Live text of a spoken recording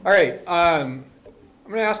All right, I'm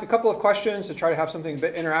going to ask a couple of questions to try to have something a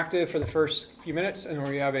bit interactive for the first few minutes, and then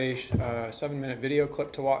we have a 7-minute video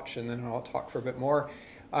clip to watch, and then I'll talk for a bit more.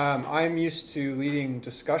 I'm used to leading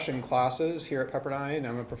discussion classes here at Pepperdine.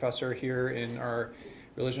 I'm a professor here in our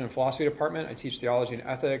religion and philosophy department. I teach theology and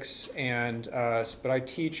ethics, but I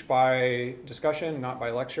teach by discussion, not by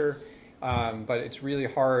lecture. But it's really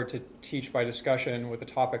hard to teach by discussion with a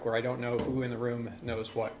topic where I don't know who in the room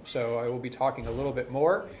knows what. So I will be talking a little bit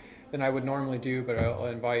more than I would normally do, but I'll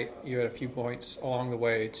invite you at a few points along the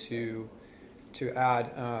way to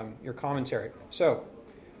add your commentary. So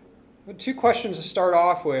 2 questions to start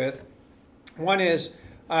off with. One is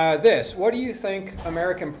this: what do you think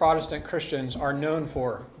American Protestant Christians are known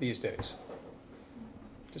for these days?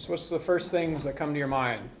 Just what's the first things that come to your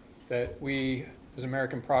mind that we as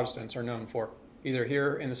American Protestants are known for, either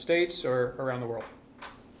here in the States or around the world?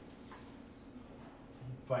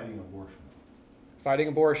 Fighting abortion. Fighting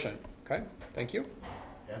abortion. Okay, thank you.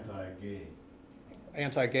 Anti-gay.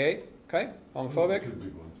 Anti-gay. Okay. Homophobic. 2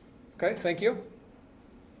 big ones. Okay, thank you.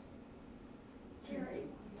 Charity.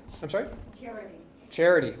 I'm sorry? Charity.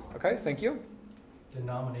 Charity. Okay, thank you.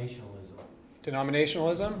 Denominationalism.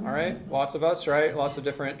 Denominationalism. All right. Lots of us, right? Lots of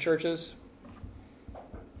different churches.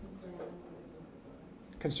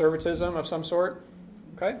 Conservatism of some sort.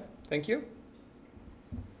 Okay, thank you.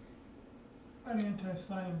 And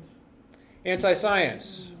anti-science.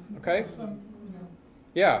 Anti-science. Okay.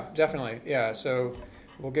 Yeah, definitely. Yeah, so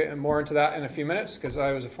we'll get more into that in a few minutes because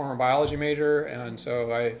I was a former biology major, and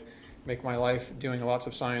so I make my life doing lots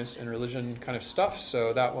of science and religion kind of stuff.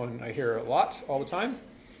 So that one I hear a lot, all the time.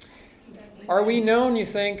 Are we known, you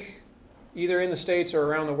think, either in the States or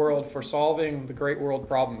around the world for solving the great world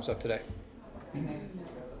problems of today?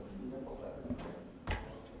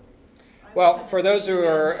 Well, for those who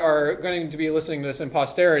are going to be listening to this in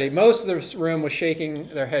posterity, most of this room was shaking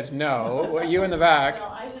their heads no. You in the back.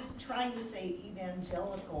 Well, I was trying to say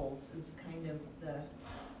evangelicals is kind of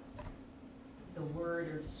the word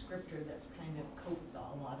or descriptor that's kind of coats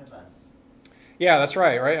a lot of us. Yeah, that's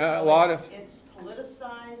right. So it's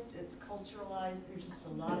politicized, it's culturalized. There's just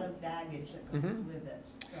a lot of baggage that goes with it.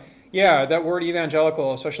 So. Yeah, that word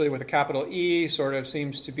evangelical, especially with a capital E, sort of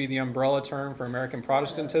seems to be the umbrella term for American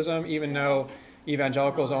Protestantism, even though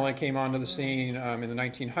evangelicals only came onto the scene in the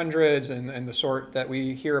 1900s, and the sort that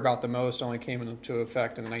we hear about the most only came into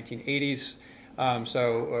effect in the 1980s.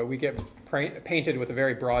 So we get painted with a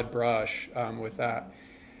very broad brush with that.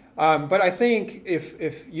 But I think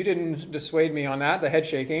if you didn't dissuade me on that, the head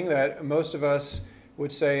shaking, that most of us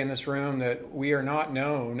would say in this room that we are not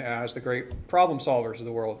known as the great problem solvers of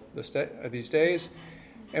the world these days,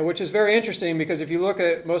 and which is very interesting because if you look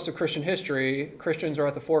at most of Christian history, Christians are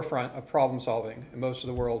at the forefront of problem solving in most of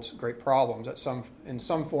the world's great problems in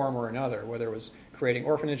some form or another, whether it was creating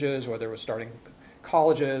orphanages, whether it was starting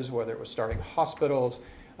colleges, whether it was starting hospitals,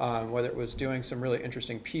 whether it was doing some really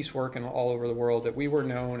interesting peace work all over the world, that we were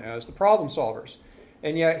known as the problem solvers.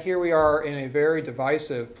 And yet here we are in a very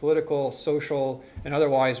divisive political, social, and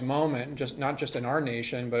otherwise moment, not just in our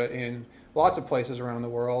nation, but in lots of places around the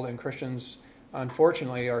world. And Christians,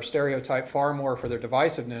 unfortunately, are stereotyped far more for their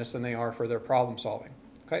divisiveness than they are for their problem solving.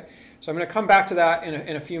 Okay, so I'm going to come back to that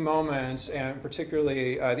in a few moments, and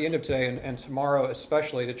particularly at the end of today and tomorrow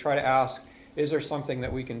especially, to try to ask, is there something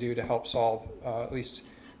that we can do to help solve at least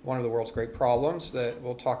one of the world's great problems that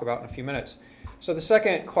we'll talk about in a few minutes. So the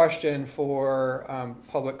second question for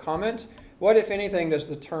public comment: what, if anything, does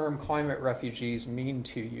the term climate refugees mean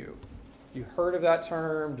to you? You heard of that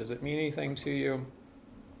term? Does it mean anything to you?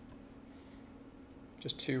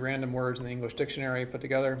 Just 2 random words in the English dictionary put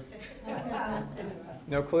together.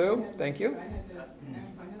 No clue? Thank you.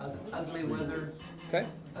 Ugly weather. Okay.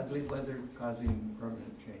 Ugly weather causing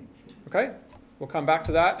permanent change. Okay. We'll come back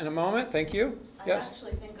to that in a moment. Thank you. Yes? I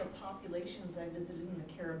actually think of populations I visited in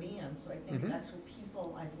the Caribbean, so I think of actual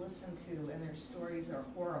people I've listened to, and their stories are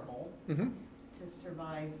horrible to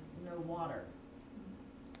survive no water.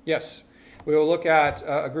 Yes. We will look at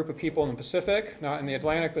a group of people in the Pacific, not in the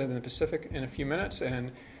Atlantic, but in the Pacific in a few minutes.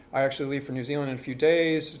 And I actually leave for New Zealand in a few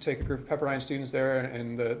days to take a group of Pepperdine students there.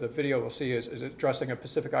 And the video we'll see is addressing a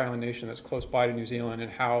Pacific island nation that's close by to New Zealand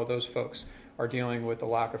and how those folks are dealing with the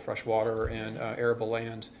lack of fresh water and arable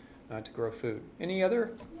land to grow food. Any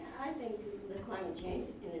other? Yeah, I think the climate change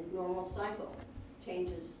in a normal cycle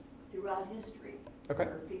changes throughout history. Okay.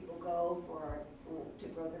 Where people go to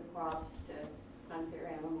grow their crops, to hunt their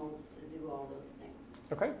animals, to do all those things.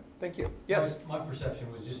 Okay, thank you. Yes? My perception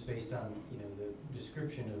was just based on the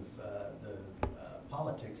description of the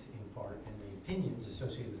politics in part and the opinions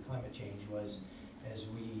associated with climate change was, as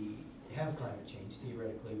we have climate change,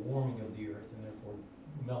 theoretically warming of the earth and therefore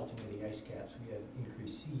melting of the ice caps, we have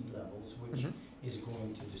increased sea levels, which Mhm. is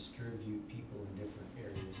going to distribute people in different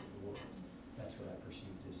areas of the world. That's what I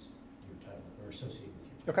perceived as your title, or associated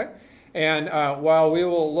with your title. Okay. And while we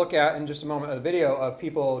will look at in just a moment a video of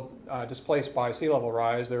people displaced by sea level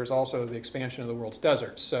rise, there's also the expansion of the world's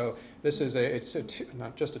deserts. So this is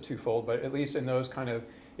not just a twofold, but at least in those kind of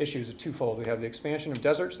issues, a twofold. We have the expansion of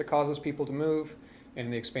deserts that causes people to move,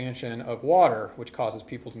 and the expansion of water, which causes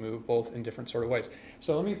people to move, both in different sort of ways.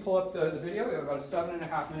 So let me pull up the video. We have about a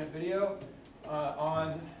 7.5-minute video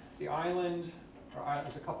on the island.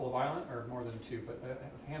 There's a couple of islands, or more than two, but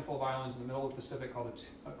a handful of islands in the middle of the Pacific called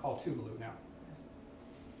Tuvalu now.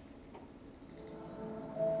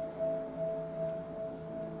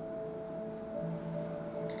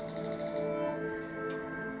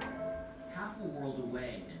 Half a world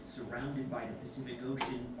away and surrounded by the Pacific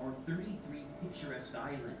Ocean are 33 picturesque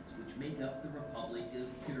islands which make up the Republic of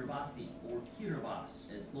Kiribati, or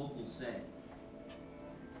Kiribati, as locals say.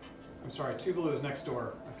 I'm sorry, Tuvalu is next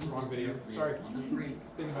door. That's the wrong video. Sorry, On the brink.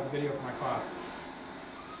 thinking about the video for my class.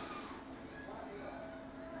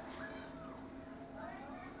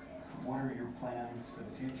 What are your plans for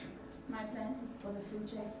the future? My plans is for the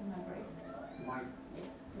future is to migrate. To migrate?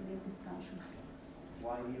 Yes, to leave this country.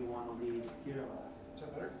 Why do you want to leave Kiribati? Is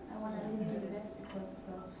that better? I want to leave the US because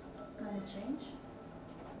of climate change.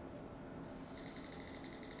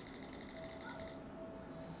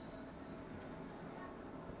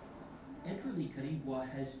 Entrali Karibwa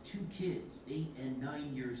has 2 kids, 8 and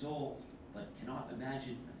 9 years old, but cannot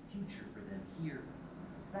imagine a future for them here.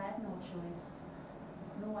 I have no choice,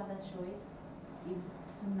 no other choice. If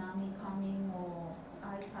tsunami coming or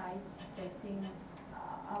high tides affecting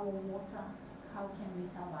our water, how can we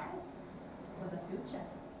survive for the future?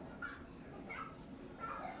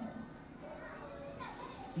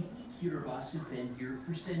 The Kiribati have been here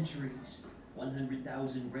for centuries.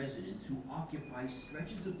 100,000 residents who occupy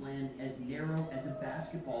stretches of land as narrow as a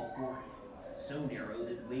basketball court. So narrow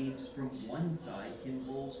that waves from one side can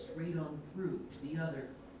roll straight on through to the other.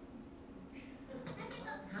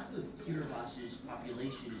 Half of Kiribati's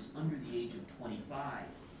population is under the age of 25,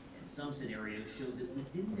 and some scenarios show that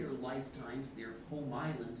within their lifetimes their home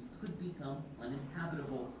islands could become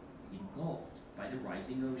uninhabitable, engulfed by the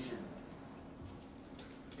rising ocean.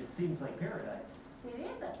 It seems like paradise. It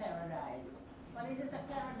is a paradise, but it is a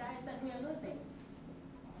paradise that we are losing.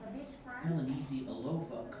 The beachfront. Helenise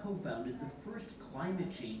Alofa co-founded the first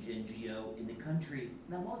climate change NGO in the country.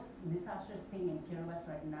 The most disastrous thing in Kiribati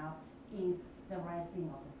right now is the rising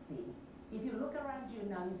of the sea. If you look around you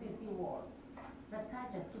now, you see sea walls. The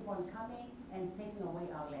tide just keep on coming and taking away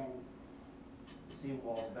our lands. The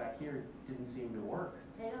seawalls back here didn't seem to work.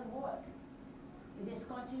 They don't work. It is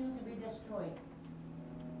continuing to be destroyed.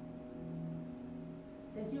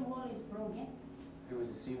 The seawall is broken. There was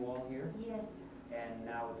a seawall here, Yes, and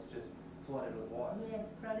now it's just flooded with water. yes,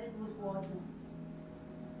 flooded with water.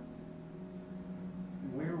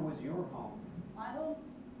 Where was your home? My home,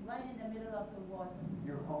 right in the middle of the water.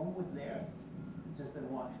 Your home was there? Yes, Just been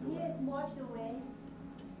washed away? yes, washed away.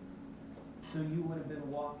 So you would have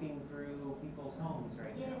been walking through people's homes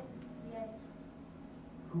right now? Yes, yes.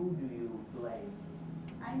 Who do you blame?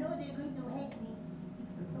 I know they're going to hate me.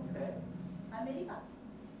 It's okay. America,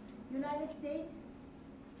 United States.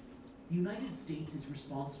 The United States is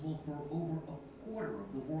responsible for over a quarter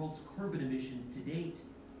of the world's carbon emissions to date.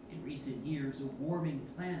 In recent years, a warming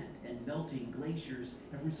planet and melting glaciers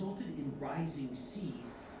have resulted in rising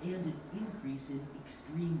seas and an increase in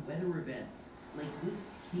extreme weather events, like this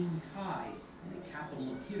king tide in the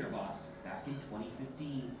capital of Kiribati back in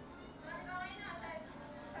 2015.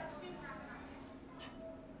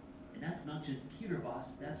 And that's not just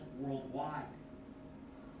Kiribati, that's worldwide.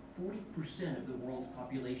 40% of the world's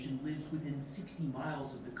population lives within 60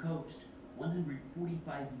 miles of the coast.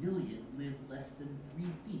 145 million live less than 3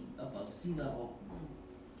 feet above sea level.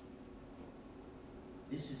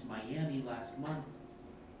 This is Miami last month,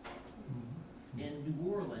 and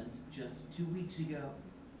New Orleans just 2 weeks ago.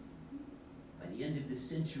 By the end of this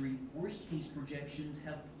century, worst case projections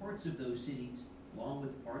have parts of those cities, along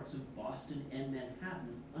with parts of Boston and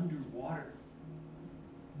Manhattan, underwater.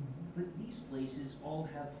 But these places all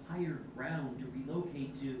have higher ground to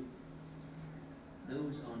relocate to.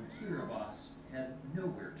 Those on Kiribati have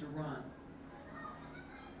nowhere to run.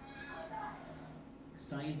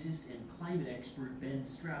 Scientist and climate expert Ben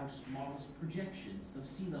Strauss models projections of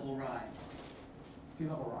sea level rise. Sea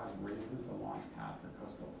level rise raises the launch pad for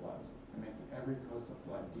coastal floods. It makes every coastal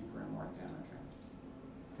flood deeper and more damaging.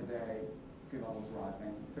 Today, sea level is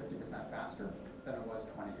rising 50% faster than it was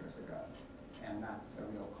 20 years ago, and that's a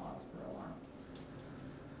real cause for alarm.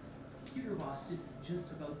 Kiribati sits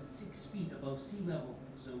just about 6 feet above sea level,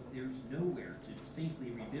 so there's nowhere to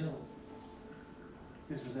safely rebuild.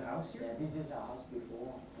 This was a house here? Yeah, this is a house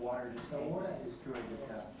before. Water just The came water and is destroyed this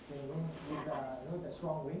house. The wind with the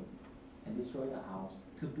strong wind and destroy the house.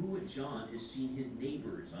 Kabua John has seen his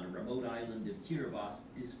neighbors on a remote island of Kiribati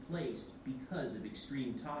displaced because of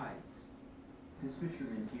extreme tides. This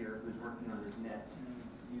fisherman here who's working on his net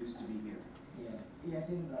used to be here. Yeah. He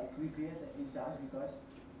hasn't like repaired his house because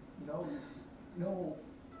it's no.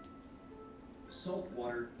 Salt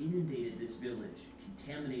water inundated this village,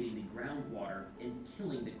 contaminating the groundwater and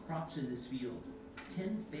killing the crops in this field.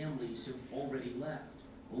 10 families have already left.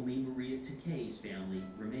 Only Maria Takei's family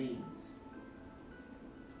remains.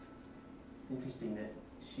 It's interesting that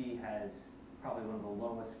she has probably one of the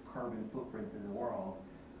lowest carbon footprints in the world,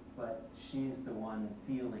 but she's the one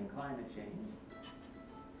feeling climate change.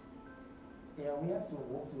 Yeah, we have to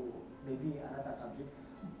move to maybe another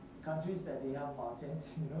countries that they have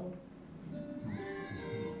mountains,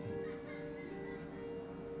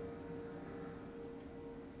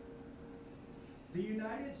 The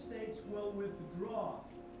United States will withdraw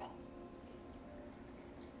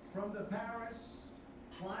from the Paris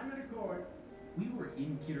Climate Accord. We were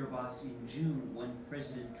in Kiribati in June when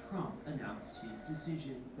President Trump announced his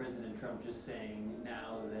decision. President Trump just saying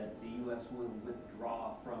now that the U.S. will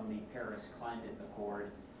withdraw from the Paris Climate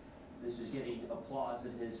Accord. This is getting applause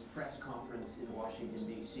at his press conference in Washington,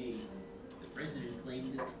 D.C. The president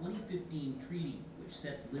claimed the 2015 treaty, which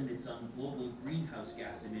sets limits on global greenhouse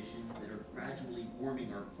gas emissions that are gradually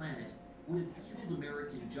warming our planet, would have killed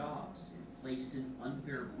American jobs and placed an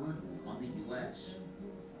unfair burden on the U.S.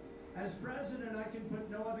 As president, I can put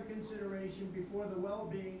no other consideration before the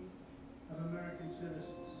well-being of American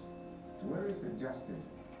citizens. Where is the justice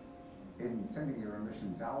in sending your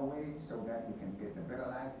emissions our way so that you can get a better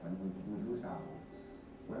life and we lose our home?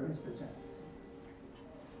 Where is the justice?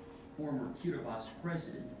 Former Kiribati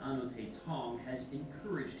President Anote Tong has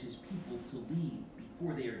encouraged his people to leave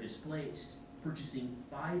before they are displaced, purchasing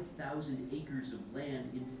 5,000 acres of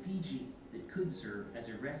land in Fiji that could serve as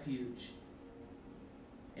a refuge.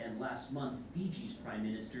 And last month, Fiji's prime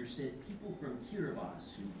minister said people from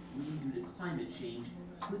Kiribati who flee due to climate change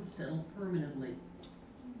could settle permanently.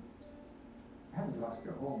 Having lost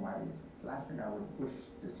their home, the last thing I would wish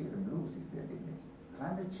to see them lose is their dignity.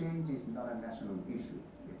 Climate change is not a national issue.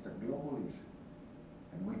 It's a global issue.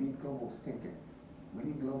 And we need global thinking. We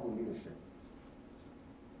need global leadership.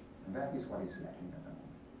 And that is what is lacking at the moment.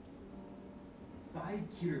 5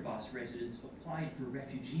 Kiribati residents applied for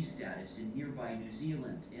refugee status in nearby New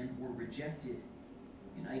Zealand and were rejected.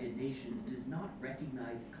 United Nations does not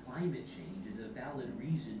recognize climate change as a valid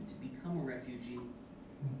reason to become a refugee.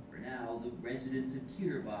 For now, the residents of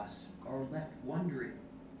Kiribati are left wondering.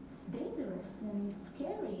 It's dangerous and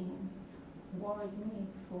scary and it's worried me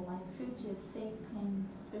for my future's sake and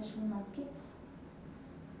especially my kids.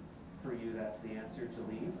 For you, that's the answer to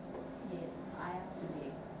leave? Yes, I have to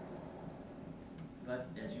leave. But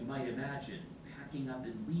as you might imagine, packing up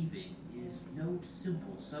and leaving is no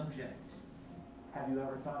simple subject. Have you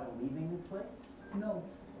ever thought of leaving this place? No,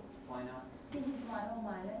 Why not? this is my home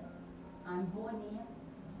island. I'm born here.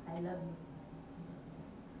 I love it.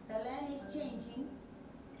 The land is changing,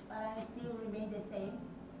 but I still remain the same.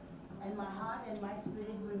 And my heart and my spirit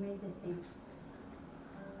remain the same.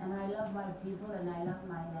 And I love my people and I love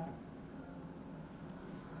my land.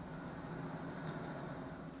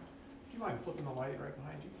 Do you mind flipping the light right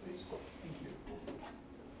behind you, please? Thank you.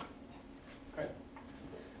 Okay.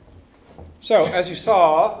 So, as you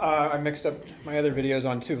saw, I mixed up my other videos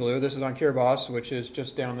on Tuvalu. This is on Kiribati, which is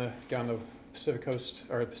just down the Pacific coast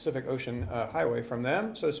or Pacific Ocean highway from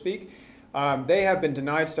them, so to speak. They have been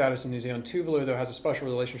denied status in New Zealand. Tuvalu, though, has a special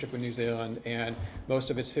relationship with New Zealand, and most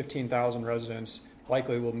of its 15,000 residents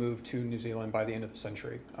likely will move to New Zealand by the end of the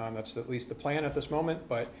century. That's at least the plan at this moment,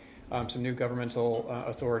 but some new governmental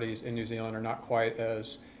authorities in New Zealand are not quite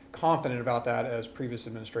as confident about that as previous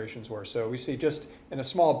administrations were. So we see just in a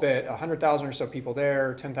small bit, 100,000 or so people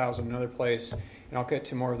there, 10,000 in another place, and I'll get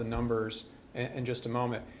to more of the numbers in just a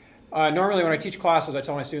moment. Normally when I teach classes, I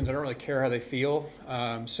tell my students I don't really care how they feel,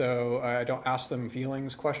 so I don't ask them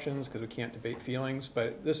feelings questions because we can't debate feelings,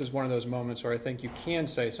 but this is one of those moments where I think you can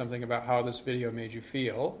say something about how this video made you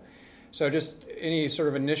feel. So just any sort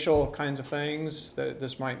of initial kinds of things that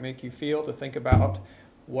this might make you feel, to think about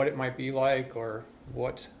what it might be like or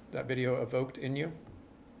what that video evoked in you.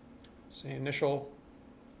 So any initial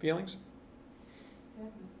feelings?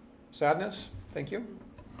 Sadness? Thank you.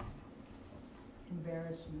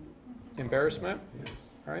 Embarrassment. Embarrassment?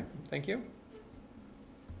 All right, thank you.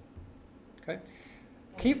 Okay.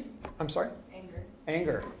 I'm sorry? Anger.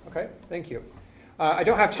 Anger. Okay, thank you. I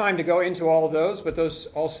don't have time to go into all of those, but those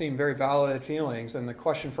all seem very valid feelings. And the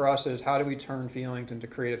question for us is, how do we turn feelings into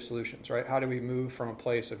creative solutions, right? How do we move from a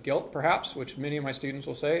place of guilt, perhaps, which many of my students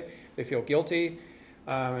will say they feel guilty.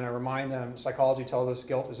 And I remind them, psychology tells us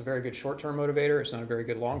guilt is a very good short-term motivator. It's not a very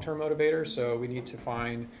good long-term motivator. So we need to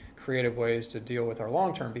find creative ways to deal with our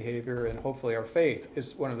long-term behavior. And hopefully our faith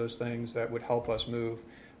is one of those things that would help us move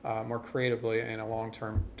more creatively in a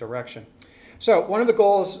long-term direction. So one of the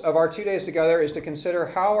goals of our 2 days together is to consider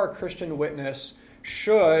how our Christian witness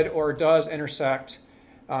should or does intersect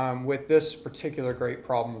with this particular great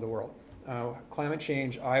problem of the world. Climate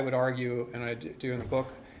change, I would argue, and I do in the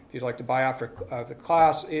book, if you'd like to buy after the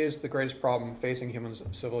class, is the greatest problem facing human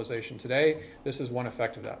civilization today. This is one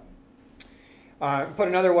effect of that. Put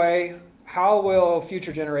another way, how will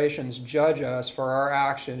future generations judge us for our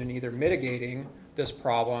action in either mitigating this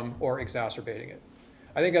problem or exacerbating it?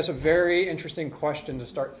 I think that's a very interesting question to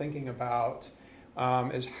start thinking about,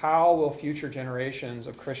 is how will future generations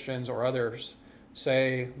of Christians or others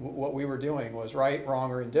say what we were doing was right,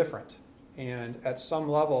 wrong, or indifferent? And at some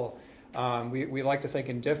level, we like to think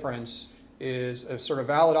indifference is a sort of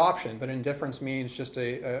valid option, but indifference means just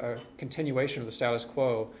a continuation of the status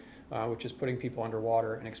quo, which is putting people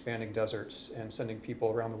underwater and expanding deserts and sending people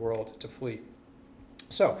around the world to flee.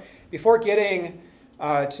 So before getting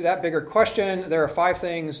to that bigger question, there are 5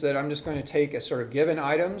 things that I'm just going to take as sort of given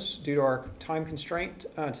items due to our time constraint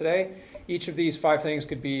today. Each of these 5 things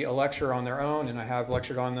could be a lecture on their own, and I have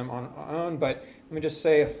lectured on them on my own, but let me just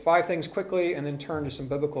say 5 things quickly and then turn to some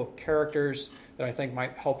biblical characters that I think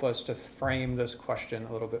might help us to frame this question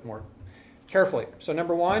a little bit more carefully. So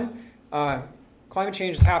number 1, climate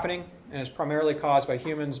change is happening and is primarily caused by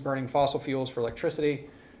humans burning fossil fuels for electricity,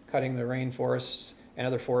 cutting the rainforests and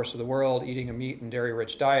other forests of the world, eating a meat and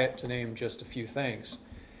dairy-rich diet, to name just a few things.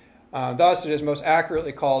 Thus, it is most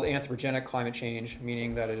accurately called anthropogenic climate change,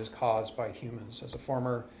 meaning that it is caused by humans. As a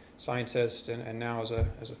former scientist and now as a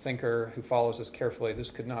thinker who follows this carefully, this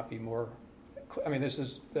could not be more. I mean, this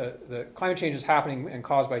is the climate change is happening and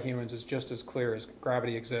caused by humans is just as clear as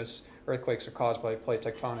gravity exists. Earthquakes are caused by plate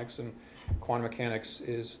tectonics, and quantum mechanics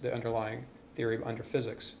is the underlying theory under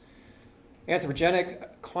physics. Anthropogenic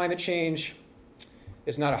climate change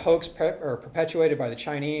is not a hoax perpetuated by the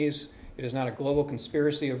Chinese. It is not a global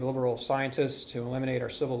conspiracy of liberal scientists to eliminate our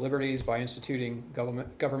civil liberties by instituting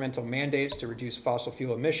governmental mandates to reduce fossil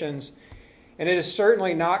fuel emissions. And it is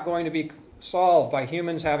certainly not going to be solved by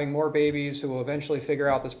humans having more babies who will eventually figure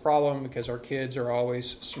out this problem because our kids are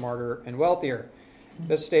always smarter and wealthier.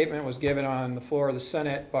 This statement was given on the floor of the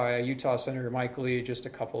Senate by Utah Senator Mike Lee just a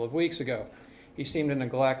couple of weeks ago. He seemed to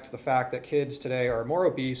neglect the fact that kids today are more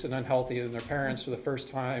obese and unhealthy than their parents for the first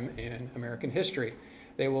time in American history.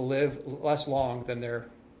 They will live less long than their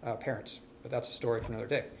parents, but that's a story for another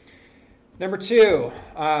day. Number 2,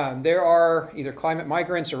 there are either climate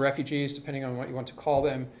migrants or refugees, depending on what you want to call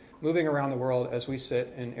them, moving around the world as we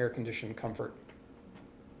sit in air-conditioned comfort.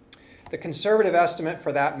 The conservative estimate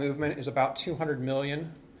for that movement is about 200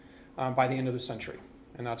 million by the end of the century,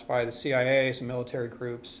 and that's by the CIA, some military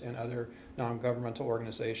groups, and other non-governmental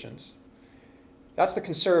organizations. That's the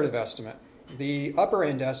conservative estimate. The upper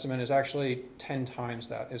end estimate is actually 10 times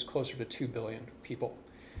that, is closer to 2 billion people.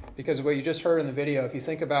 Because of what you just heard in the video, if you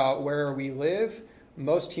think about where we live,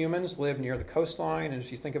 most humans live near the coastline, and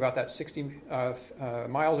if you think about that 60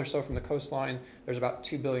 miles or so from the coastline, there's about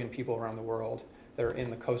 2 billion people around the world that are in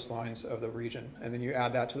the coastlines of the region. And then you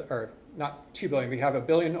add that to, or not 2 billion, we have 1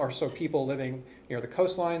 billion or so people living near the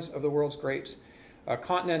coastlines of the world's great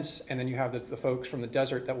continents, and then you have the folks from the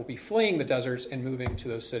desert that will be fleeing the deserts and moving to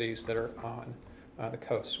those cities that are on the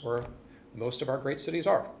coast, where most of our great cities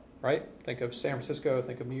are, right? Think of San Francisco,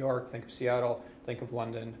 think of New York, think of Seattle, think of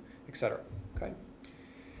London, etc. Okay.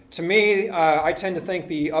 To me, I tend to think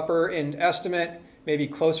the upper end estimate may be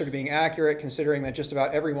closer to being accurate, considering that just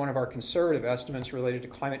about every one of our conservative estimates related to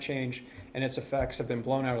climate change and its effects have been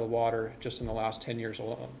blown out of the water just in the last 10 years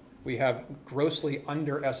alone. We have grossly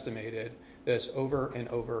underestimated this over and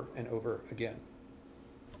over and over again.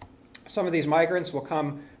 Some of these migrants will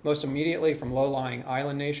come most immediately from low-lying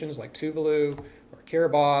island nations like Tuvalu or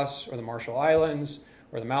Kiribati or the Marshall Islands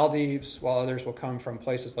or the Maldives, while others will come from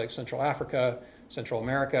places like Central Africa, Central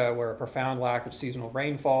America, where a profound lack of seasonal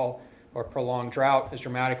rainfall or prolonged drought is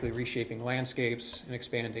dramatically reshaping landscapes and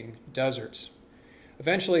expanding deserts.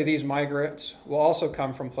 Eventually, these migrants will also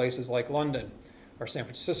come from places like London or San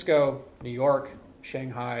Francisco, New York,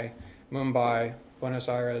 Shanghai, Mumbai, Buenos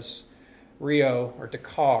Aires, Rio, or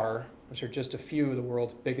Dakar, which are just a few of the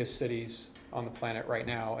world's biggest cities on the planet right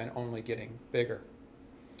now and only getting bigger.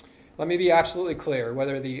 Let me be absolutely clear.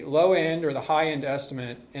 Whether the low end or the high end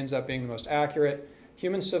estimate ends up being the most accurate,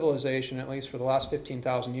 human civilization, at least for the last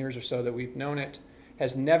 15,000 years or so that we've known it,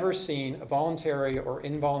 has never seen a voluntary or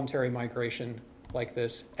involuntary migration like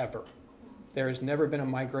this ever. There has never been a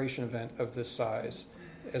migration event of this size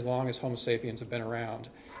as long as Homo sapiens have been around,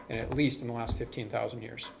 and at least in the last 15,000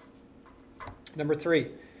 years. Number 3,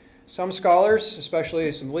 some scholars,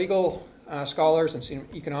 especially some legal scholars and some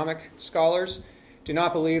economic scholars, do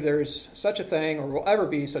not believe there's such a thing or will ever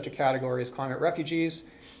be such a category as climate refugees,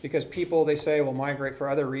 because people, they say, will migrate for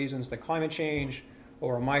other reasons than climate change,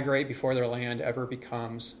 or will migrate before their land ever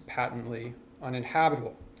becomes patently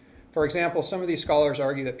uninhabitable. For example, some of these scholars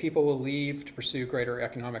argue that people will leave to pursue greater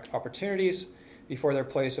economic opportunities before their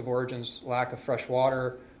place of origin's lack of fresh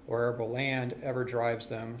water or arable land ever drives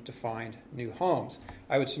them to find new homes.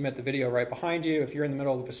 I would submit the video right behind you. If you're in the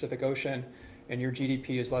middle of the Pacific Ocean and your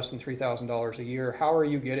GDP is less than $3,000 a year, how are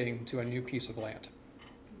you getting to a new piece of land?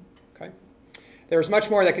 Okay. There's much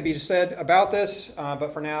more that could be said about this,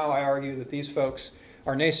 but for now I argue that these folks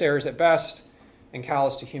are naysayers at best and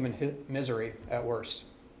callous to human misery at worst.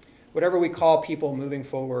 Whatever we call people moving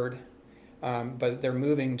forward, but they're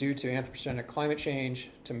moving due to anthropogenic climate change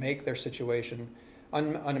to make their situation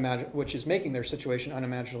which is making their situation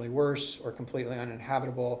unimaginably worse or completely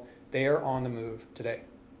uninhabitable, they are on the move today.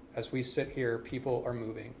 As we sit here, people are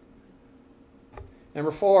moving.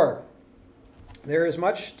 Number 4, there is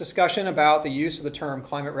much discussion about the use of the term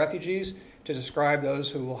climate refugees to describe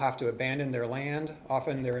those who will have to abandon their land,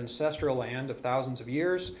 often their ancestral land of thousands of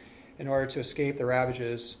years, in order to escape the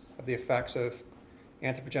ravages of the effects of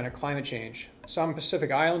anthropogenic climate change. Some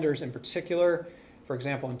Pacific Islanders in particular, for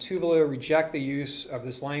example in Tuvalu, reject the use of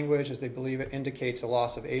this language as they believe it indicates a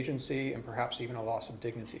loss of agency and perhaps even a loss of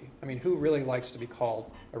dignity. I mean, who really likes to be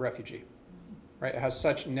called a refugee? Right? It has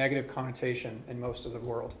such negative connotation in most of the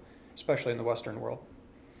world, especially in the Western world.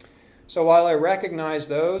 So while I recognize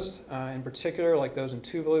those, in particular, like those in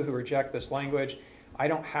Tuvalu who reject this language, I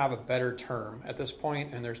don't have a better term at this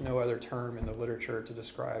point, and there's no other term in the literature to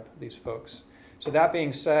describe these folks. So that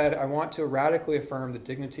being said, I want to radically affirm the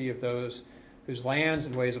dignity of those whose lands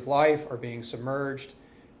and ways of life are being submerged,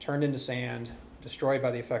 turned into sand, destroyed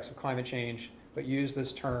by the effects of climate change, but use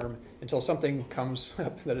this term until something comes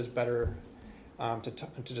up that is better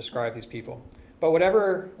to describe these people. But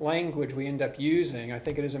whatever language we end up using, I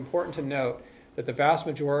think it is important to note that the vast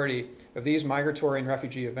majority of these migratory and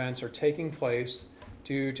refugee events are taking place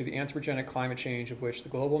due to the anthropogenic climate change of which the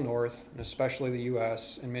global north, and especially the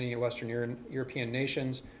U.S. and many Western European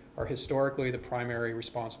nations, are historically the primary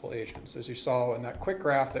responsible agents. As you saw in that quick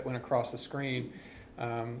graph that went across the screen,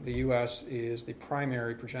 the U.S. is the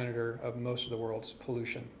primary progenitor of most of the world's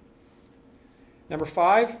pollution. Number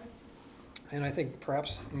 5, and I think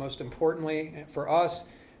perhaps most importantly for us,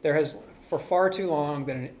 there has for far too long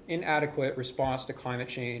been an inadequate response to climate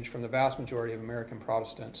change from the vast majority of American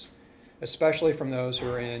Protestants, especially from those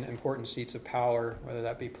who are in important seats of power, whether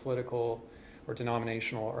that be political or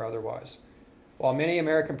denominational or otherwise. While many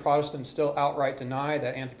American Protestants still outright deny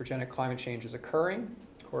that anthropogenic climate change is occurring,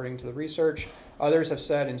 according to the research, others have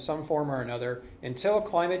said in some form or another, until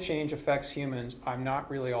climate change affects humans, I'm not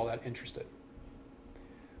really all that interested.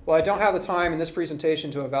 Well, I don't have the time in this presentation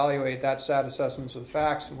to evaluate that sad assessment of the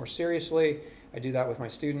facts more seriously. I do that with my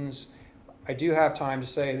students. I do have time to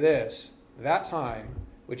say this: that time,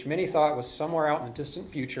 which many thought was somewhere out in the distant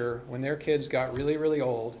future when their kids got really, really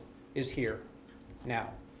old, is here, now.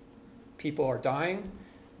 People are dying,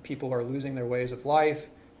 people are losing their ways of life,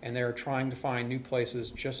 and they're trying to find new places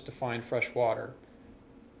just to find fresh water.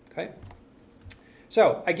 Okay?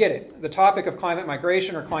 So, I get it. The topic of climate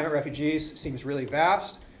migration or climate refugees seems really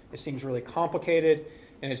vast, it seems really complicated,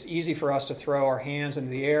 and it's easy for us to throw our hands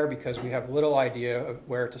into the air because we have little idea of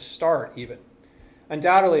where to start even.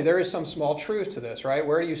 Undoubtedly, there is some small truth to this, right?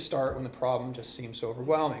 Where do you start when the problem just seems so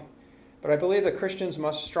overwhelming? But I believe that Christians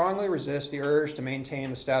must strongly resist the urge to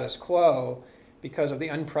maintain the status quo because of the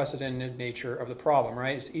unprecedented nature of the problem,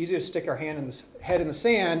 right? It's easy to stick our head in the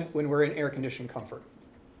sand when we're in air-conditioned comfort,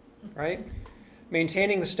 right?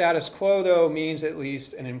 Maintaining the status quo, though, means at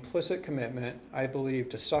least an implicit commitment, I believe,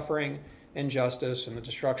 to suffering, injustice, and the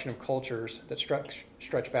destruction of cultures that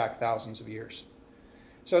stretch back thousands of years.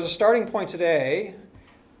 So as a starting point today,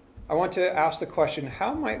 I want to ask the question,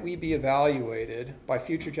 how might we be evaluated by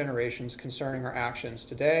future generations concerning our actions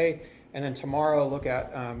today? And then tomorrow look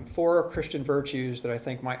at 4 Christian virtues that I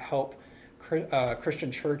think might help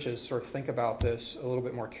Christian churches sort of think about this a little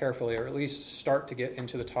bit more carefully, or at least start to get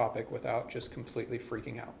into the topic without just completely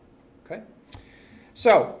freaking out. Okay?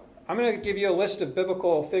 So, I'm going to give you a list of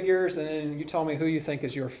biblical figures, and then you tell me who you think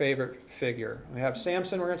is your favorite figure. We have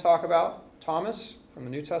Samson we're going to talk about, Thomas from the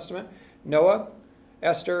New Testament, Noah,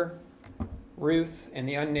 Esther, Ruth, and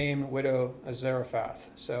the unnamed widow of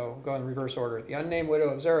Zarephath. So go in reverse order. The unnamed widow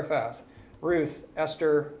of Zarephath, Ruth,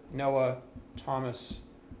 Esther, Noah, Thomas,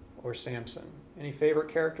 or Samson. Any favorite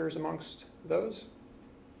characters amongst those?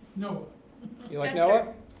 Noah. You like Esther. Noah?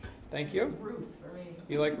 Thank you. Ruth, for me.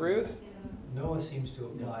 You like Ruth? Noah seems to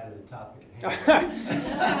apply to the topic at hand.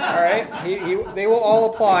 All right. They will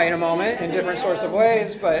all apply in a moment in different sorts of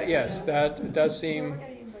ways, but yes, that does seem...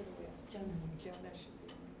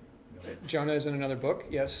 Jonah is in another book,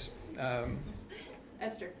 yes.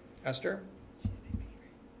 Esther. Esther?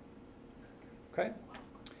 Okay.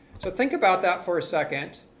 So think about that for a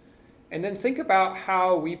second, and then think about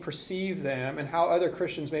how we perceive them and how other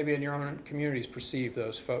Christians maybe in your own communities perceive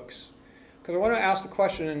those folks. Because I want to ask the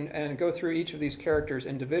question and go through each of these characters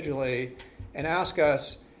individually and ask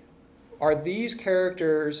us, are these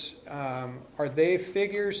characters, are they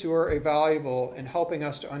figures who are valuable in helping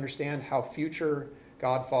us to understand how future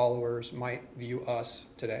God followers might view us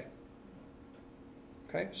today?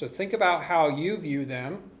 Okay, so think about how you view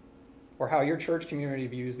them or how your church community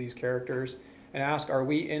views these characters and ask, are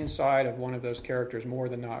we inside of one of those characters more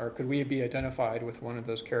than not, or could we be identified with one of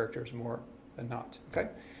those characters more than not? Okay,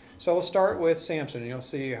 so we'll start with Samson, and you'll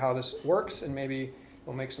see how this works, and maybe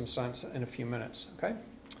it'll make some sense in a few minutes. Okay,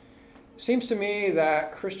 seems to me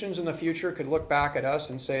that Christians in the future could look back at us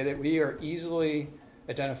and say that we are easily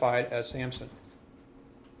identified as Samson.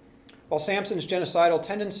 While Samson's genocidal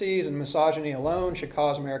tendencies and misogyny alone should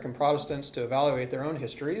cause American Protestants to evaluate their own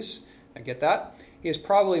histories, I get that, he is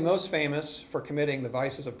probably most famous for committing the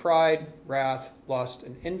vices of pride, wrath, lust,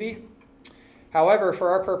 and envy. However, for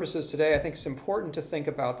our purposes today, I think it's important to think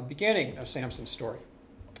about the beginning of Samson's story.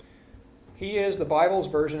 He is the Bible's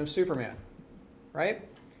version of Superman, right?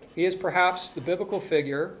 He is perhaps the biblical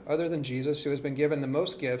figure, other than Jesus, who has been given the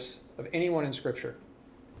most gifts of anyone in Scripture.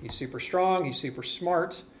 He's super strong, he's super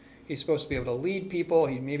smart, he's supposed to be able to lead people,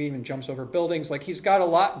 he maybe even jumps over buildings. Like, he's got a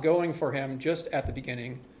lot going for him just at the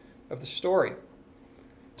beginning of the story.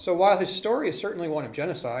 So while his story is certainly one of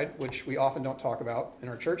genocide, which we often don't talk about in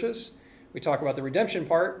our churches, we talk about the redemption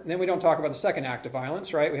part, and then we don't talk about the second act of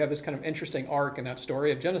violence, right? We have this kind of interesting arc in that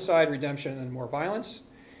story of genocide, redemption, and then more violence.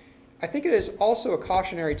 I think it is also a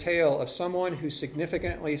cautionary tale of someone who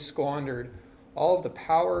significantly squandered all of the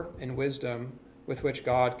power and wisdom with which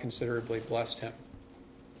God considerably blessed him.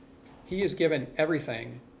 He is given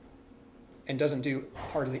everything and doesn't do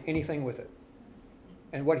hardly anything with it.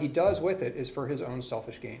 And what he does with it is for his own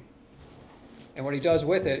selfish gain. And what he does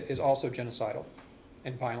with it is also genocidal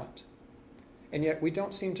and violent. And yet we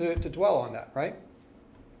don't seem to dwell on that, right?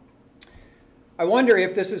 I wonder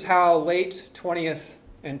if this is how late 20th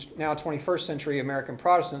and now 21st century American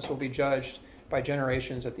Protestants will be judged by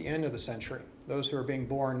generations at the end of the century. Those who are being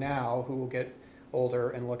born now, who will get older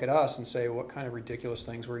and look at us and say, what kind of ridiculous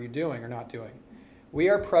things were you doing or not doing? We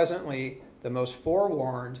are presently the most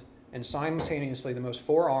forewarned and simultaneously the most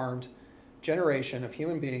forearmed generation of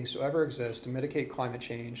human beings to ever exist to mitigate climate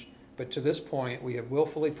change. But to this point, we have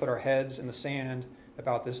willfully put our heads in the sand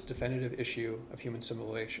about this definitive issue of human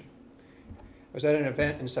civilization. I was at an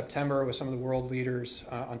event in September with some of the world leaders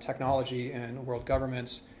on technology and world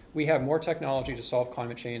governments. We have more technology to solve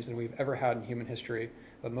climate change than we've ever had in human history,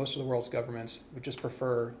 but most of the world's governments would just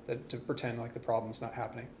prefer to pretend like the problem's not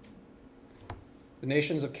happening. The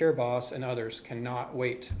nations of Kiribati and others cannot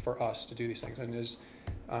wait for us to do these things. And as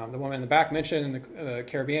the woman in the back mentioned, in the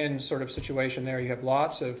Caribbean sort of situation there, you have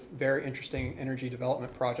lots of very interesting energy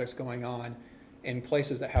development projects going on in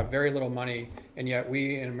places that have very little money, and yet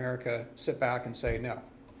we in America sit back and say, no,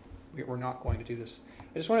 we're not going to do this.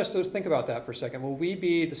 I just want us to think about that for a second. Will we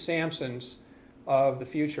be the Samsons of the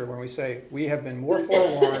future when we say we have been more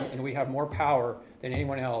forewarned and we have more power than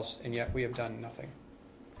anyone else, and yet we have done nothing?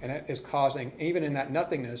 And it is causing, even in that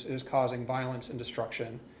nothingness, it is causing violence and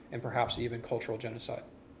destruction and perhaps even cultural genocide.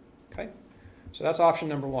 Okay? So that's option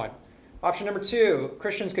number one. Option number two,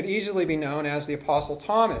 Christians could easily be known as the Apostle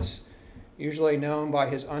Thomas, usually known by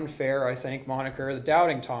his unfair, I think, moniker, the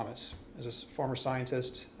Doubting Thomas. As a former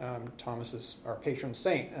scientist, Thomas is our patron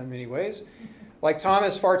saint in many ways. Like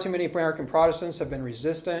Thomas, far too many American Protestants have been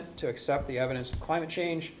resistant to accept the evidence of climate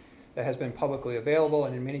change that has been publicly available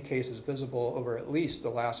and in many cases visible over at least the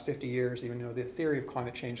last 50 years, even though the theory of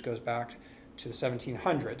climate change goes back to the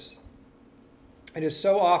 1700s. It is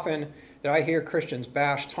so often that I hear Christians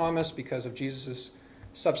bash Thomas because of Jesus'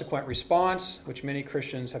 subsequent response, which many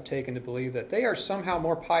Christians have taken to believe that they are somehow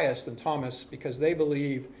more pious than Thomas because they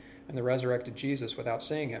believe in the resurrected Jesus without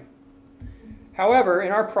seeing him. However,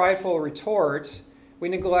 in our prideful retort, we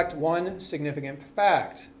neglect one significant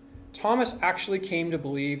fact. Thomas actually came to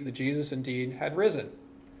believe that Jesus indeed had risen.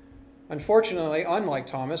 Unfortunately, unlike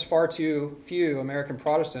Thomas, far too few American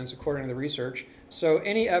Protestants, according to the research, show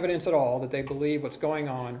any evidence at all that they believe what's going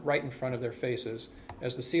on right in front of their faces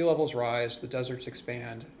as the sea levels rise, the deserts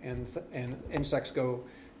expand, and insects go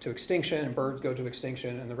to extinction, and birds go to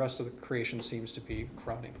extinction, and the rest of the creation seems to be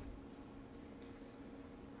groaning.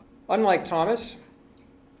 Unlike Thomas,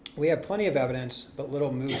 we have plenty of evidence, but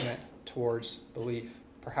little movement towards belief.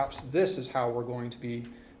 Perhaps this is how we're going to be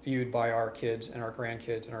viewed by our kids and our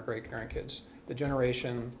grandkids and our great-grandkids, the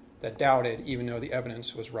generation that doubted even though the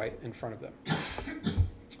evidence was right in front of them.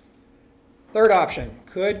 Third option,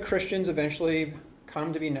 could Christians eventually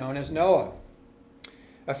come to be known as Noah?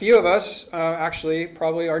 A few of us actually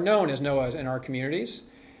probably are known as Noahs in our communities.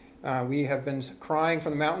 We have been crying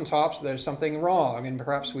from the mountaintops that there's something wrong and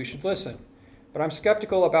perhaps we should listen. But I'm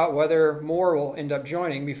skeptical about whether more will end up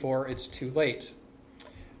joining before it's too late.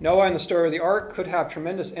 Noah and the story of the ark could have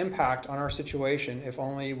tremendous impact on our situation if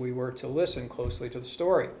only we were to listen closely to the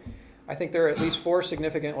story. I think there are at least 4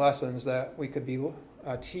 significant lessons that we could be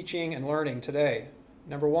teaching and learning today.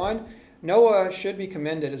 Number 1, Noah should be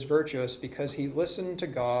commended as virtuous because he listened to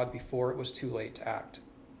God before it was too late to act.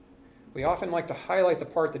 We often like to highlight the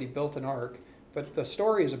part that he built an ark, but the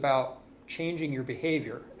story is about changing your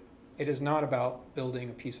behavior. It is not about building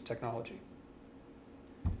a piece of technology.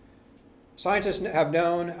 Scientists have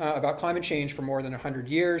known about climate change for more than 100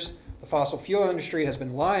 years. The fossil fuel industry has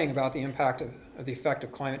been lying about the impact of the effect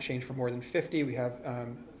of climate change for more than 50. We have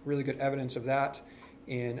really good evidence of that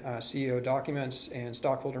in CEO documents and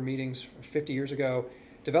stockholder meetings 50 years ago.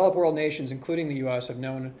 Developed world nations, including the U.S., have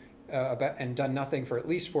known about and done nothing for at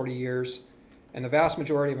least 40 years. And the vast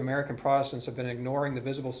majority of American Protestants have been ignoring the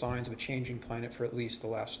visible signs of a changing planet for at least the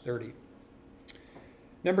last 30.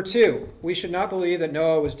 Number 2, we should not believe that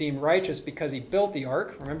Noah was deemed righteous because he built the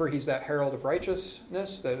ark. Remember, he's that herald of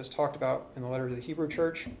righteousness that is talked about in the letter to the Hebrew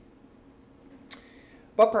church.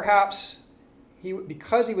 But perhaps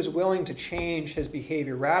because he was willing to change his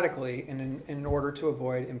behavior radically in order to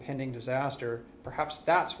avoid impending disaster, perhaps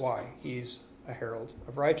that's why he's a herald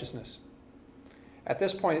of righteousness. At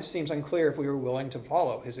this point, it seems unclear if we were willing to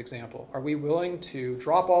follow his example. Are we willing to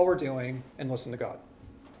drop all we're doing and listen to God?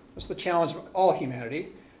 That's the challenge of all humanity,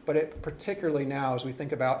 but particularly now as we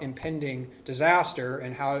think about impending disaster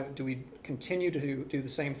and how do we continue to do the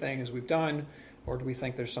same thing as we've done, or do we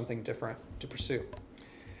think there's something different to pursue?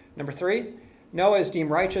 Number 3, Noah is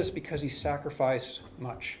deemed righteous because he sacrificed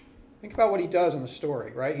much. Think about what he does in the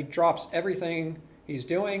story, right? He drops everything he's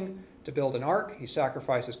doing to build an ark. He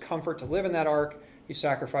sacrifices comfort to live in that ark. He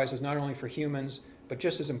sacrifices not only for humans, but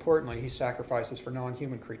just as importantly, he sacrifices for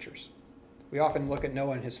non-human creatures. We often look at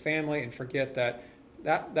Noah and his family and forget that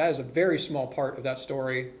is a very small part of that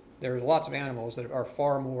story. There are lots of animals that are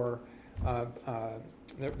far more,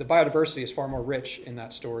 the biodiversity is far more rich in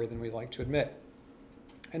that story than we like to admit.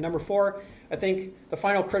 And number 4, I think the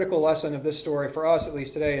final critical lesson of this story, for us at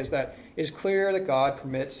least today, is that it is clear that God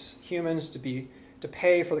permits humans to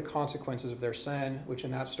pay for the consequences of their sin, which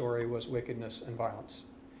in that story was wickedness and violence.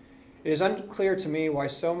 It is unclear to me why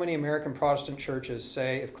so many American Protestant churches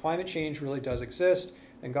say if climate change really does exist,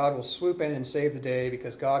 then God will swoop in and save the day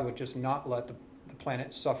because God would just not let the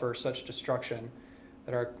planet suffer such destruction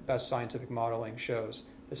that our best scientific modeling shows.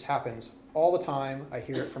 This happens all the time. I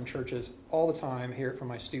hear it from churches all the time. I hear it from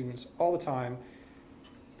my students all the time.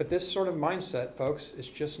 But this sort of mindset, folks, is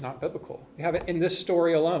just not biblical. We have it in this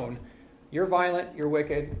story alone. You're violent, you're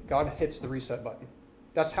wicked, God hits the reset button.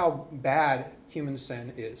 That's how bad human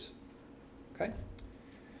sin is. Okay?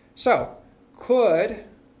 So, could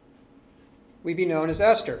we be known as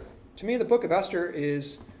Esther? To me, the book of Esther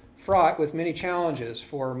is fraught with many challenges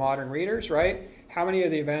for modern readers, right? How many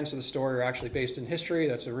of the events of the story are actually based in history?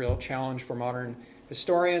 That's a real challenge for modern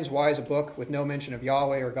historians. Why is a book with no mention of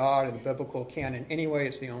Yahweh or God in the biblical canon anyway?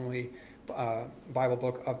 It's the only Bible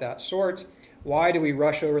book of that sort. Why do we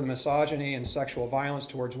rush over the misogyny and sexual violence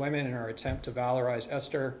towards women in our attempt to valorize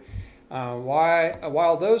Esther?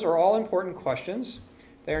 While those are all important questions,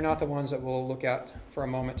 they are not the ones that we'll look at for a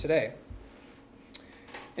moment today.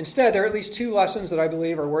 Instead, there are at least 2 lessons that I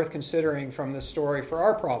believe are worth considering from this story for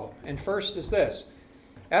our problem. And first is this.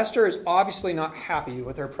 Esther is obviously not happy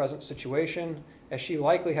with her present situation, as she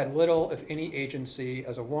likely had little, if any, agency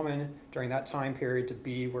as a woman during that time period to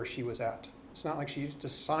be where she was at. It's not like she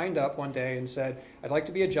just signed up one day and said, I'd like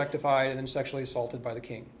to be objectified and then sexually assaulted by the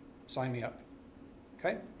king. Sign me up.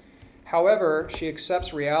 Okay? However, she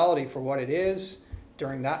accepts reality for what it is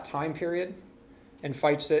during that time period and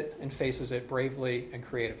fights it and faces it bravely and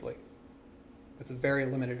creatively. with the very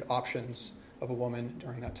limited options of a woman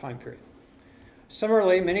during that time period.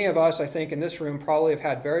 Similarly, many of us, I think, in this room probably have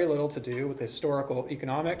had very little to do with the historical,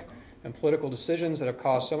 economic, and political decisions that have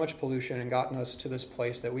caused so much pollution and gotten us to this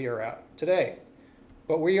place that we are at today.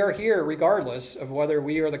 But we are here regardless of whether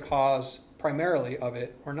we are the cause primarily of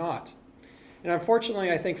it or not. And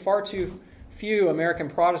unfortunately, I think far too few American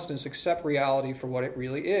Protestants accept reality for what it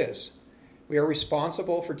really is. We are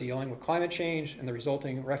responsible for dealing with climate change and the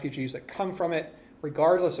resulting refugees that come from it,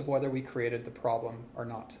 regardless of whether we created the problem or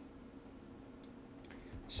not.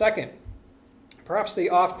 Second, perhaps the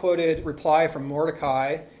oft-quoted reply from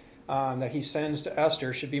Mordecai that he sends to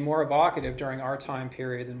Esther should be more evocative during our time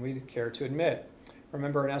period than we care to admit.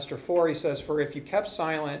 Remember in Esther 4, he says, "For if you keep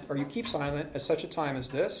silent at such a time as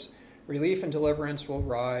this, relief and deliverance will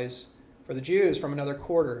rise for the Jews from another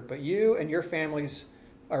quarter, but you and your families,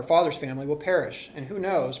 our father's family, will perish. And who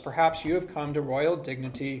knows, perhaps you have come to royal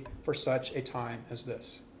dignity for such a time as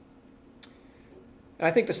this." And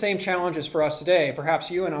I think the same challenge is for us today. Perhaps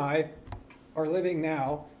you and I are living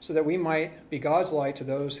now so that we might be God's light to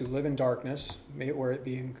those who live in darkness, whether it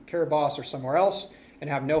be in Kiribati or somewhere else, and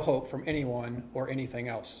have no hope from anyone or anything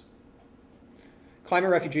else. Climate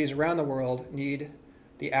refugees around the world need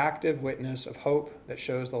the active witness of hope that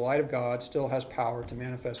shows the light of God still has power to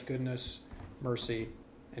manifest goodness, mercy,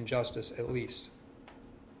 and justice at least.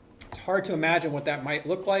 It's hard to imagine what that might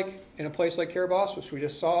look like in a place like Kiribati, which we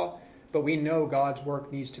just saw, but we know God's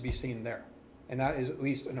work needs to be seen there. And that is at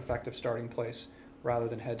least an effective starting place rather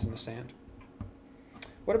than heads in the sand.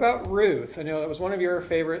 What about Ruth? I know that was one of your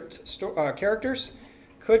favorite characters.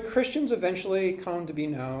 Could Christians eventually come to be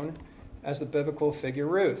known as the biblical figure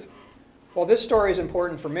Ruth? Well, this story is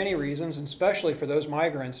important for many reasons, and especially for those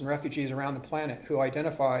migrants and refugees around the planet who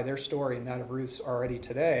identify their story and that of Ruth's already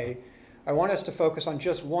today. I want us to focus on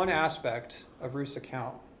just one aspect of Ruth's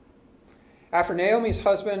account. After Naomi's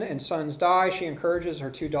husband and sons die, she encourages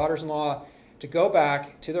her two daughters-in-law to go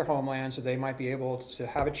back to their homeland so they might be able to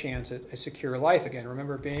have a chance at a secure life again.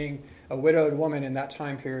 Remember, being a widowed woman in that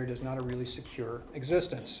time period is not a really secure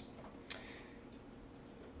existence.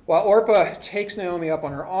 While Orpah takes Naomi up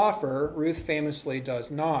on her offer, Ruth famously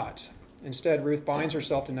does not. Instead, Ruth binds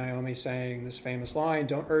herself to Naomi, saying this famous line,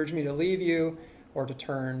 "Don't urge me to leave you or to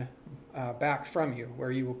turn back from you.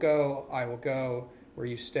 Where you will go, I will go. Where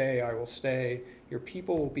you stay, I will stay. Your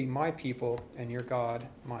people will be my people, and your God,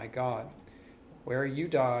 my God. Where you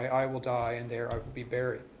die, I will die, and there I will be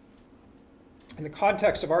buried." In the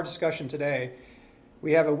context of our discussion today,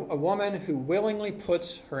 we have a woman who willingly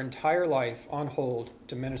puts her entire life on hold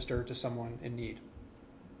to minister to someone in need.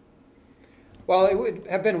 While it would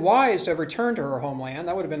have been wise to have returned to her homeland,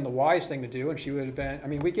 that would have been the wise thing to do, and she would have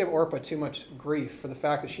been, we give Orpah too much grief for the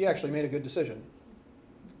fact that she actually made a good decision.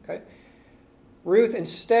 Okay? Ruth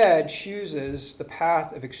instead chooses the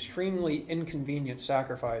path of extremely inconvenient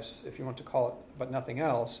sacrifice, if you want to call it, but nothing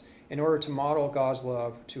else, in order to model God's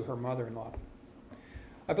love to her mother-in-law.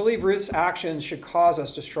 I believe Ruth's actions should cause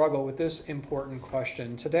us to struggle with this important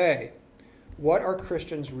question today. What are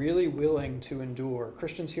Christians really willing to endure?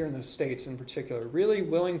 Christians here in the States in particular, really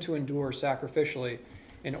willing to endure sacrificially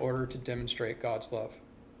in order to demonstrate God's love?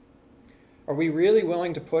 Are we really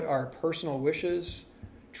willing to put our personal wishes,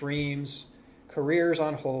 dreams, careers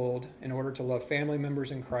on hold in order to love family members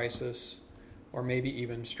in crisis, or maybe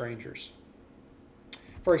even strangers?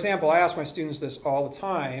 For example, I ask my students this all the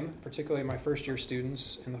time, particularly my first-year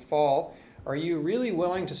students in the fall. Are you really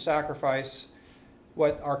willing to sacrifice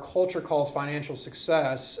what our culture calls financial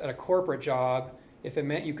success at a corporate job if it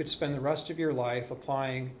meant you could spend the rest of your life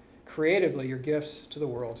applying creatively your gifts to the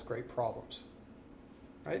world's great problems?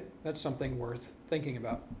 Right? That's something worth thinking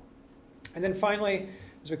about. And then finally,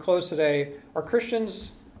 as we close today, are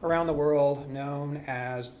Christians around the world known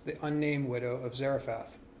as the unnamed widow of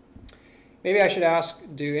Zarephath? Maybe I should ask,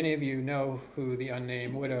 do any of you know who the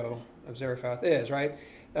unnamed widow of Zarephath is, right?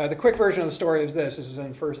 The quick version of the story is this. This is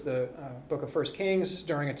in the book of 1 Kings.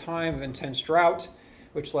 During a time of intense drought,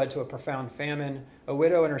 which led to a profound famine, a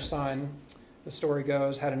widow and her son, the story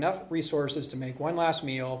goes, had enough resources to make one last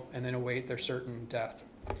meal and then await their certain death.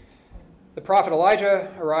 The prophet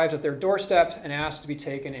Elijah arrives at their doorstep and asks to be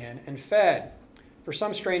taken in and fed. For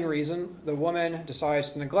some strange reason, the woman decides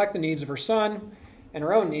to neglect the needs of her son and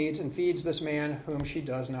her own needs and feeds this man whom she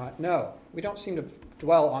does not know. We don't seem to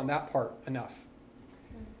dwell on that part enough.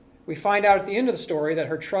 We find out at the end of the story that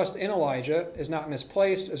her trust in Elijah is not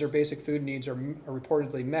misplaced, as her basic food needs are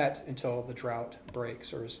reportedly met until the drought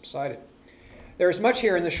breaks or is subsided. There is much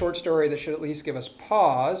here in this short story that should at least give us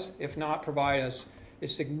pause, if not provide us a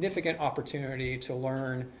significant opportunity to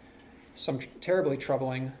learn some terribly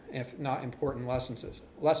troubling, if not important, lessons.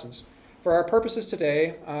 For our purposes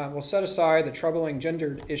today, we'll set aside the troubling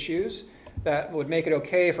gendered issues that would make it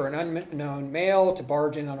okay for an unknown male to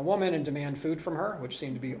barge in on a woman and demand food from her, which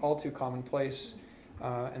seem to be all too commonplace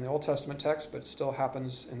in the Old Testament text, but it still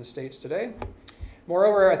happens in the States today.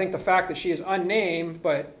 Moreover, I think the fact that she is unnamed,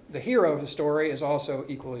 but the hero of the story, is also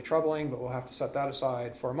equally troubling, but we'll have to set that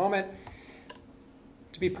aside for a moment.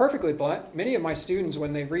 To be perfectly blunt, many of my students,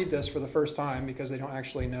 when they read this for the first time, because they don't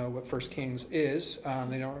actually know what 1 Kings is,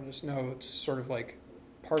 they don't just know it's sort of like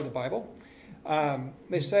part of the Bible,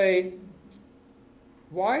 they say,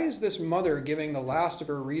 why is this mother giving the last of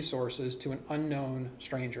her resources to an unknown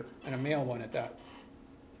stranger, and a male one at that?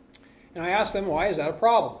 And I ask them, why is that a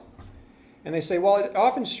problem? And they say, well, it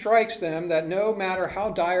often strikes them that no matter how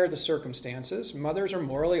dire the circumstances, mothers are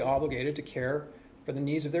morally obligated to care for the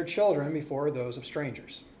needs of their children before those of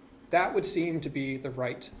strangers. That would seem to be the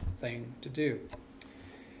right thing to do.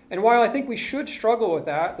 And while I think we should struggle with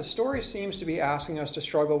that, the story seems to be asking us to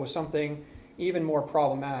struggle with something even more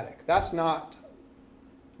problematic. That's not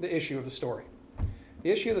the issue of the story.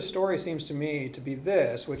 The issue of the story seems to me to be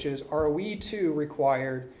this, which is, are we too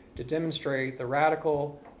required to demonstrate the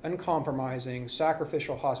radical, uncompromising,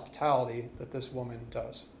 sacrificial hospitality that this woman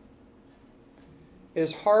does? It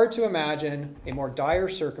is hard to imagine a more dire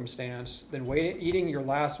circumstance than eating your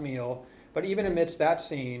last meal, but even amidst that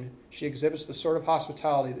scene, she exhibits the sort of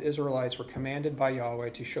hospitality the Israelites were commanded by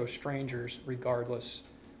Yahweh to show strangers regardless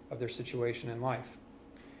of their situation in life.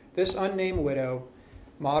 This unnamed widow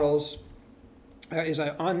is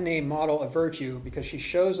an unnamed model of virtue because she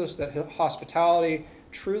shows us that hospitality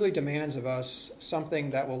truly demands of us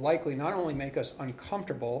something that will likely not only make us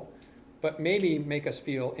uncomfortable, but maybe make us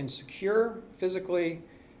feel insecure physically,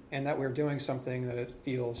 and that we're doing something that it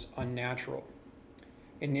feels unnatural.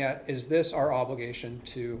 And yet, is this our obligation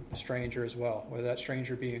to a stranger as well? Whether that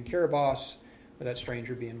stranger be in Kiribati, whether that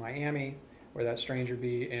stranger be in Miami, whether that stranger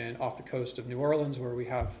be off the coast of New Orleans, where we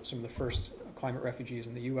have some of the first climate refugees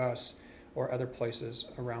in the U.S., or other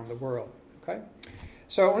places around the world. Okay?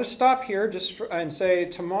 So I want to stop here and say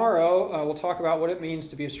tomorrow we'll talk about what it means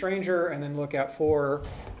to be a stranger, and then look at 4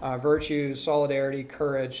 virtues: solidarity,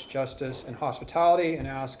 courage, justice, and hospitality, and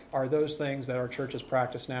ask, are those things that our churches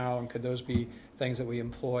practice now, and could those be things that we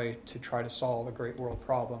employ to try to solve a great world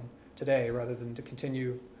problem today, rather than to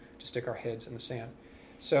continue to stick our heads in the sand?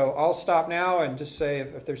 So I'll stop now and just say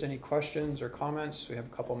if there's any questions or comments, we have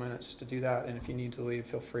a couple minutes to do that, and if you need to leave,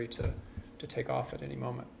 feel free to take off at any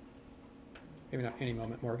moment. Maybe not any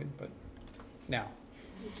moment, Morgan, but now.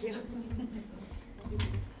 Thank you.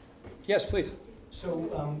 Yes, please. So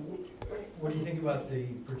what do you think about the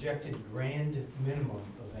projected grand minimum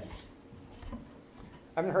event? I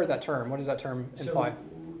haven't heard that term. What does that term imply? So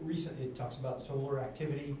recently it talks about solar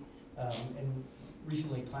activity, and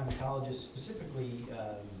recently climatologists, specifically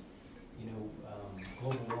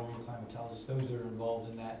global warming climatologists, those that are involved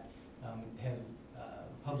in that, have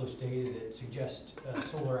published data that suggests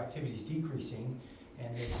solar activity is decreasing,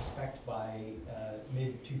 and they suspect by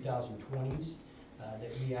mid-2020s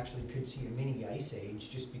that we actually could see a mini ice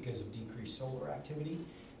age just because of decreased solar activity.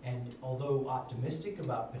 And although optimistic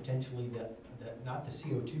about potentially not the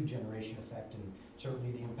CO2 generation effect, and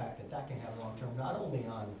certainly the impact that can have long term, not only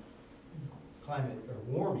on climate or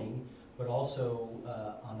warming, but also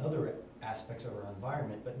on other aspects of our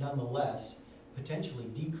environment, but nonetheless potentially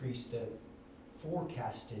decrease the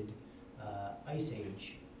forecasted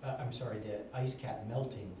the ice cap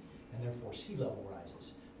melting, and therefore sea level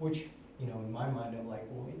rises, which, in my mind, I'm like,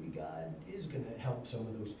 well, maybe God is going to help some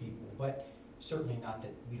of those people, but certainly not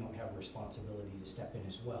that we don't have a responsibility to step in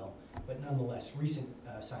as well. But nonetheless, recent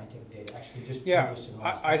scientific data actually just published in the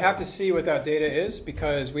last I'd have to see what that data is,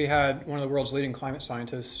 because we had one of the world's leading climate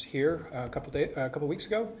scientists here a couple weeks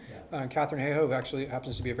ago, Catherine Hayhoe, who actually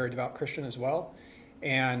happens to be a very devout Christian as well.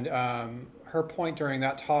 And her point during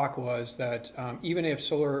that talk was that even if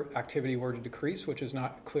solar activity were to decrease, which is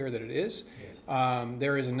not clear that it is,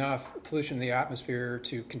 there is enough pollution in the atmosphere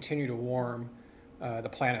to continue to warm the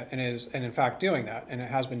planet, and in fact doing that, and it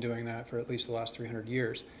has been doing that for at least the last 300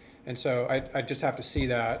 years. And so I just have to see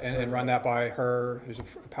that and run that by her, who's a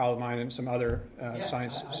pal of mine, and some other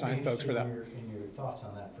science folks for that. In your thoughts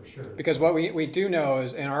on that, for sure. Because what we do know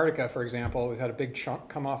is Antarctica, for example, we've had a big chunk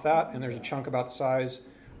come off that, and there's a chunk about the size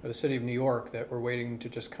of the city of New York that we're waiting to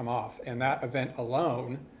just come off. And that event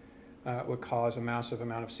alone would cause a massive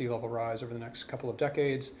amount of sea level rise over the next couple of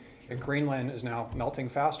decades. And Greenland is now melting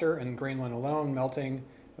faster, and Greenland alone melting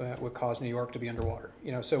would cause New York to be underwater.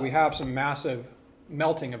 So we have some massive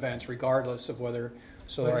melting events, regardless of whether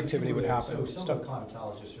solar activity would happen. So some of the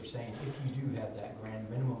climatologists are saying if you do have that grand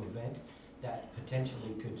minimum event, that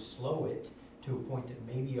potentially could slow it, to a point that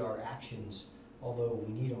maybe our actions, although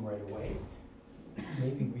we need them right away,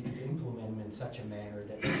 maybe we could implement them in such a manner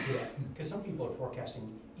that we get, because some people are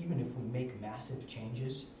forecasting, even if we make massive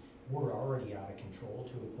changes, we're already out of control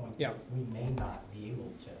to a point that we may not be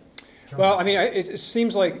able to. Well, I mean, it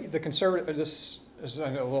seems like the conservative, this is I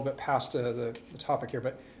know a little bit past the topic here,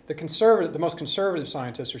 but the most conservative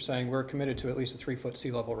scientists are saying we're committed to at least a 3-foot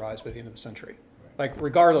sea level rise by the end of the century. Like,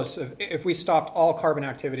 regardless of, if we stopped all carbon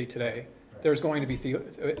activity today, there's going to be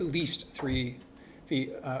at least 3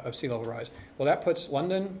 feet of sea level rise. Well, that puts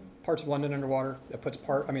parts of London underwater. That puts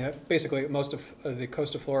basically most of the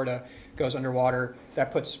coast of Florida goes underwater.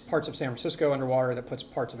 That puts parts of San Francisco underwater. That puts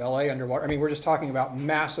parts of LA underwater. I mean, we're just talking about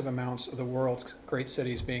massive amounts of the world's great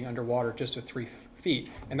cities being underwater just at 3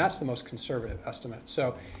 feet. And that's the most conservative estimate.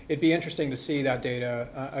 So it'd be interesting to see that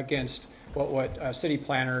data against what city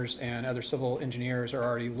planners and other civil engineers are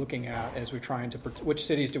already looking at as we're trying to, which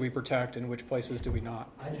cities do we protect and which places do we not.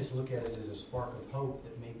 I just look at it as a spark of hope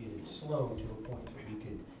that maybe it's slow to a point that we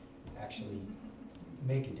could actually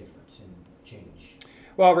make a difference and change.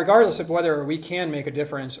 Well, regardless of whether we can make a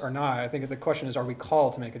difference or not, I think the question is, are we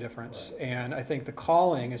called to make a difference? Right. And I think the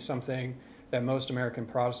calling is something that most American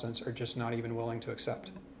Protestants are just not even willing to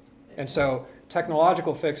accept. And so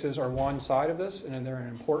technological fixes are one side of this, and they're an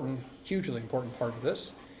important, hugely important part of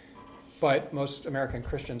this. But most American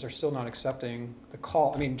Christians are still not accepting the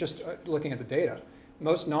call. I mean, just looking at the data,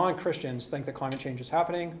 most non-Christians think that climate change is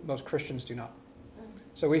happening. Most Christians do not.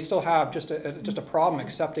 So we still have just a problem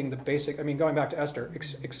accepting the basic. I mean, going back to Esther,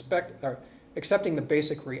 accepting the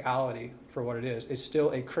basic reality for what it is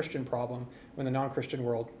still a Christian problem when the non-Christian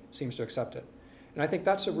world seems to accept it. And I think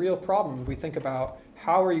that's a real problem if we think about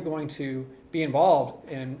how are you going to be involved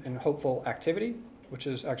in hopeful activity, which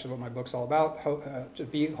is actually what my book's all about, to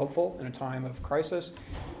be hopeful in a time of crisis,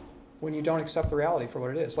 when you don't accept the reality for what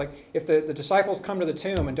it is. Like, if the disciples come to the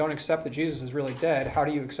tomb and don't accept that Jesus is really dead, how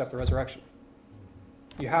do you accept the resurrection?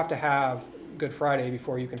 You have to have Good Friday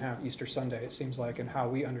before you can have Easter Sunday, it seems like, and how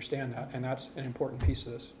we understand that, and that's an important piece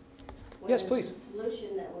of this. Yes, please. A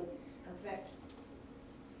solution that would affect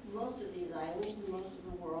most of these islands and most of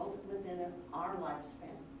the world within our lifespan?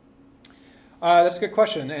 That's a good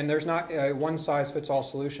question, and there's not a one-size-fits-all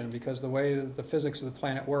solution, because the way the physics of the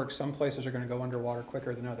planet works, some places are going to go underwater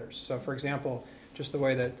quicker than others. So, for example, just the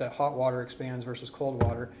way that hot water expands versus cold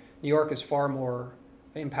water, New York is far more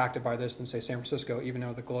impacted by this than, say, San Francisco, even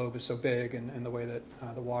though the globe is so big and the way that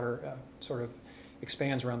the water sort of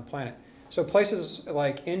expands around the planet. So places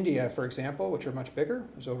like India, for example, which are much bigger,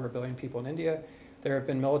 there's over 1 billion people in India, there have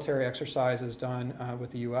been military exercises done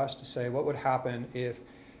with the U.S. to say what would happen if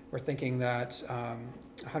we're thinking that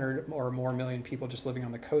 100 or more million people just living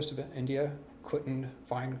on the coast of India couldn't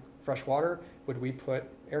find fresh water. Would we put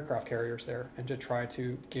aircraft carriers there and to try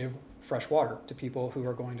to give fresh water to people who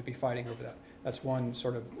are going to be fighting over that? That's one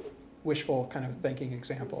sort of wishful kind of thinking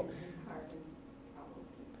example.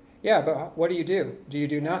 Yeah, but what do you do? Do you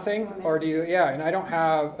do nothing, or do you, and I don't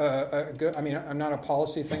have a good, I mean, I'm not a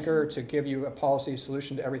policy thinker to give you a policy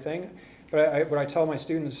solution to everything, but what I tell my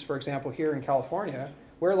students, for example, here in California,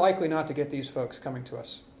 we're likely not to get these folks coming to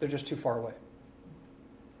us. They're just too far away.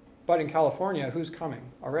 But in California, who's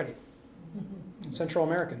coming already? Central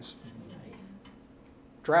Americans.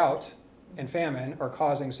 Drought and famine are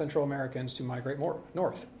causing Central Americans to migrate more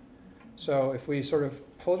north. So if we sort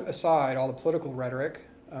of put aside all the political rhetoric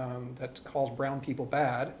that calls brown people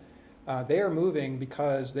bad, they are moving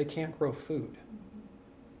because they can't grow food.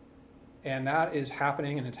 And that is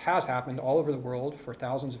happening, and it has happened all over the world for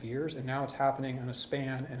thousands of years, and now it's happening on a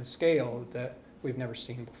span and a scale that we've never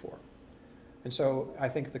seen before. And so I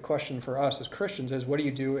think the question for us as Christians is, what do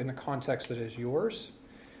you do in the context that is yours?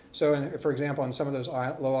 So, for example, in some of those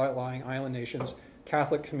low-lying island nations,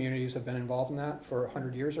 Catholic communities have been involved in that for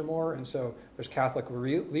 100 years or more, and so there's Catholic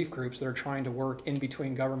relief groups that are trying to work in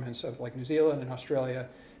between governments of like New Zealand and Australia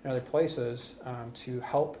and other places to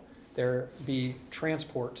help there be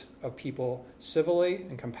transport of people civilly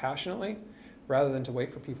and compassionately rather than to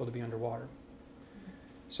wait for people to be underwater.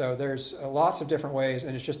 So there's lots of different ways,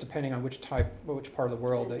 and it's just depending on which part of the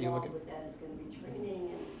world that you look at. With that is going to be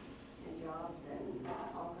training and jobs and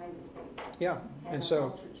all kinds of things. Yeah, and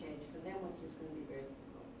so culture change for them, which is going to be very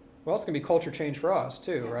difficult. Well, it's going to be culture change for us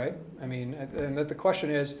too, right? I mean, and the question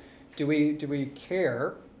is, do we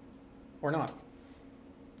care or not?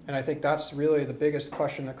 And I think that's really the biggest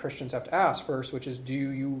question that Christians have to ask first, which is, do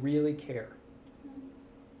you really care?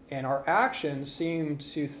 And our actions seem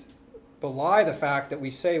to belie the fact that we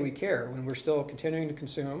say we care when we're still continuing to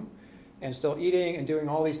consume and still eating and doing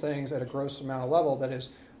all these things at a gross amount of level that is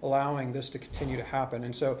allowing this to continue to happen.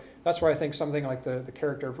 And so that's why I think something like the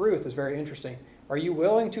character of Ruth is very interesting. Are you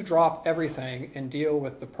willing to drop everything and deal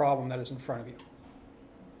with the problem that is in front of you?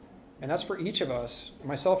 And that's for each of us,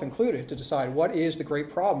 myself included, to decide what is the great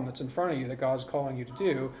problem that's in front of you that God's calling you to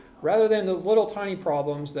do, rather than the little tiny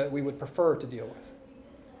problems that we would prefer to deal with.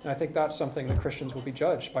 And I think that's something that Christians will be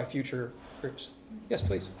judged by future groups. Yes,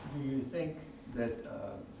 please. Do you think that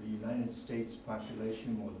the United States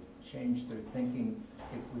population will change their thinking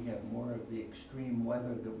if we have more of the extreme weather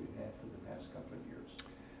that we've had for the past couple of years?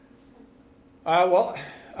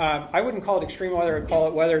 I wouldn't call it extreme weather. I'd call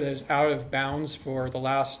it weather that is out of bounds for the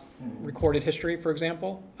last recorded history, for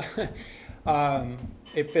example.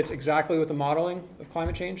 It fits exactly with the modeling of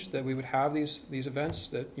climate change, that we would have these events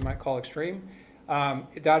that you might call extreme.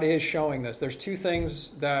 That is showing this. There's two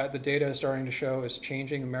things that the data is starting to show is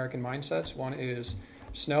changing American mindsets. One is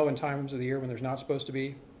snow in times of the year when there's not supposed to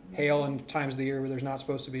be, hail in times of the year where there's not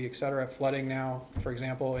supposed to be, et cetera. Flooding now, for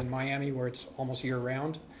example, in Miami where it's almost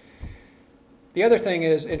year-round. The other thing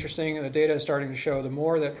is interesting, and the data is starting to show the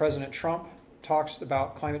more that President Trump talks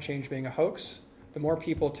about climate change being a hoax, the more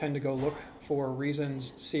people tend to go look for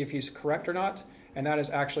reasons to see if he's correct or not, and that is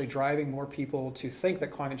actually driving more people to think that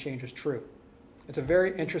climate change is true. It's a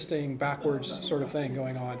very interesting backwards sort of thing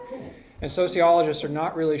going on. And sociologists are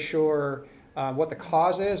not really sure what the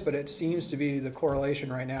cause is, but it seems to be the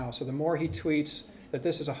correlation right now. So the more he tweets that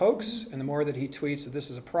this is a hoax, and the more that he tweets that this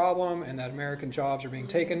is a problem and that American jobs are being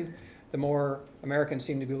taken, the more Americans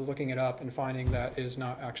seem to be looking it up and finding that it is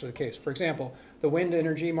not actually the case. For example, the wind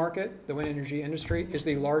energy market, the wind energy industry, is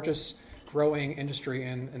the largest growing industry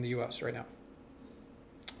in the US right now.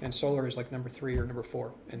 And solar is like number 3 or number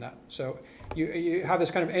 4 in that. So you have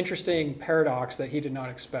this kind of interesting paradox that he did not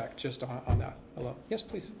expect just on that alone. Yes,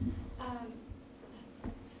 please.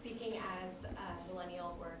 Speaking as a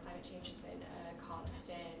millennial, where climate change has been a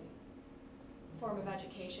constant form of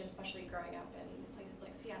education, especially growing up in places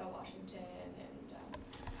like Seattle, Washington, and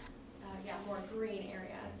more green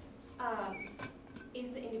areas,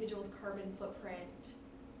 is the individual's carbon footprint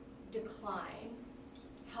decline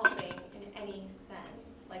helping in any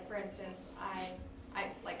sense? Like, for instance, I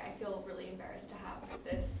feel really embarrassed to have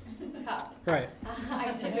this cup. Right.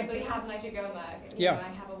 I typically have my to-go mug. And, you know, I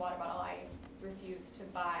have a water bottle. I refuse to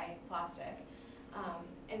buy plastic.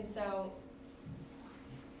 And so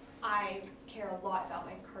I care a lot about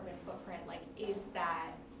my carbon footprint. Like, is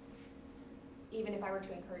that, even if I were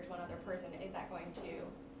to encourage one other person, is that going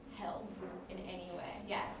to help in any way?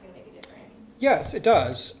 Yeah, it's going to make a difference. Yes, it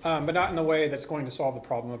does, but not in the way that's going to solve the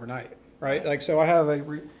problem overnight, right? Like, so I have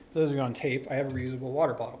for those of you on tape, I have a reusable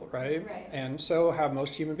water bottle, right? And so have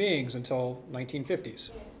most human beings until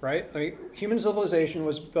 1950s, right? I mean, human civilization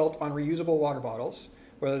was built on reusable water bottles,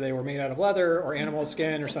 whether they were made out of leather or animal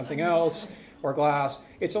skin or something else or glass.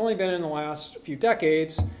 It's only been in the last few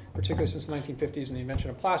decades, particularly since the 1950s and the invention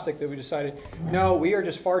of plastic, that we decided, no, we are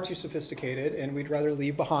just far too sophisticated and we'd rather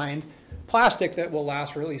leave behind plastic that will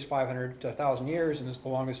last for at least 500 to 1,000 years and is the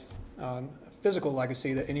longest physical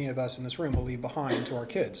legacy that any of us in this room will leave behind to our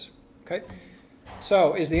kids, okay?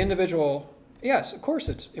 So is the individual, yes, of course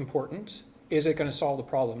it's important. Is it going to solve the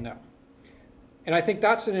problem? No. And I think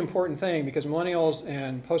that's an important thing, because millennials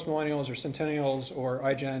and post-millennials or centennials or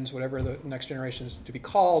iGens, whatever the next generation is to be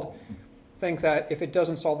called, think that if it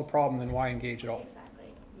doesn't solve the problem, then why engage at all?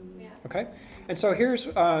 Exactly. Yeah. Okay? And so here's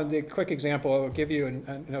the quick example I'll give you, and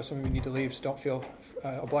I know some of you need to leave, so don't feel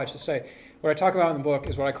obliged to stay. What I talk about in the book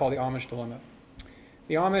is what I call the Amish dilemma.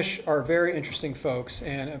 The Amish are very interesting folks,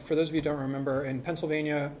 and for those of you who don't remember, in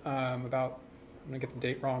Pennsylvania, about, I'm going to get the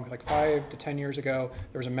date wrong, like 5 to 10 years ago,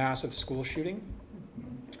 there was a massive school shooting,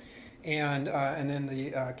 and then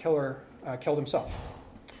the killer killed himself.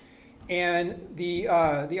 And the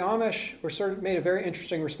Amish made a very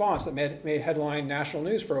interesting response that made headline national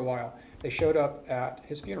news for a while. They showed up at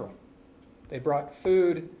his funeral. They brought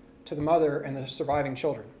food to the mother and the surviving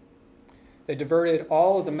children. They diverted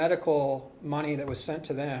all of the medical money that was sent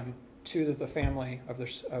to them to the family of the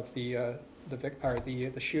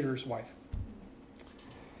shooter's wife.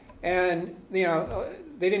 And they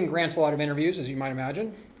didn't grant a lot of interviews, as you might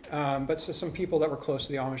imagine, but so some people that were close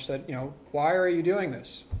to the Amish said, why are you doing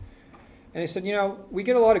this? And they said, we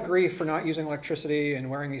get a lot of grief for not using electricity and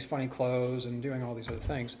wearing these funny clothes and doing all these other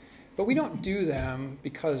things. But we don't do them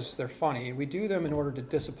because they're funny. We do them in order to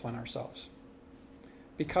discipline ourselves.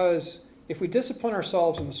 Because if we discipline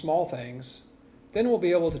ourselves in the small things, then we'll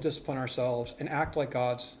be able to discipline ourselves and act like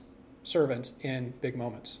God's servants in big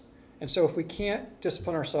moments. And so if we can't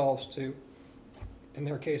discipline ourselves to, in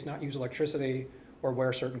their case, not use electricity or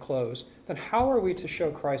wear certain clothes, then how are we to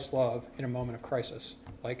show Christ's love in a moment of crisis,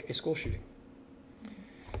 like a school shooting?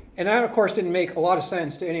 And that, of course, didn't make a lot of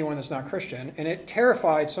sense to anyone that's not Christian. And it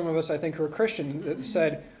terrified some of us, I think, who are Christian, that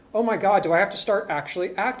said, oh my God, do I have to start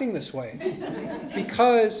actually acting this way?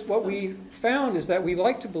 Because what we found is that we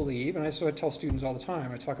like to believe, and so I tell students all the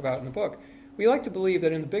time, I talk about it in the book, we like to believe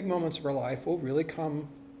that in the big moments of our life, we'll really come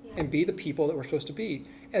and be the people that we're supposed to be,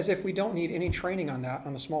 as if we don't need any training on that,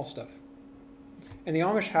 on the small stuff. And the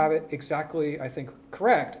Amish have it exactly, I think,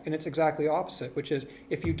 correct, and it's exactly opposite, which is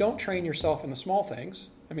if you don't train yourself in the small things,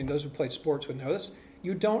 I mean, those who played sports would know this,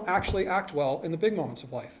 you don't actually act well in the big moments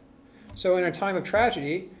of life. So in a time of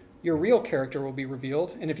tragedy, your real character will be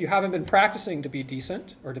revealed, and if you haven't been practicing to be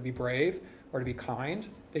decent or to be brave or to be kind,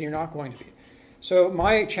 then you're not going to be. So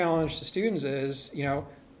my challenge to students is,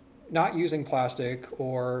 not using plastic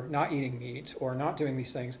or not eating meat or not doing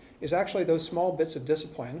these things is actually those small bits of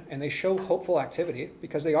discipline, and they show hopeful activity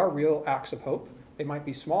because they are real acts of hope. They might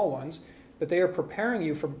be small ones, but they are preparing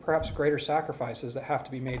you for perhaps greater sacrifices that have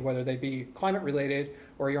to be made, whether they be climate related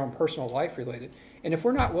or your own personal life related. And if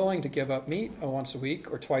we're not willing to give up meat once a week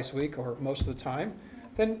or twice a week or most of the time,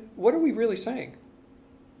 then what are we really saying?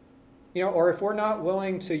 Or if we're not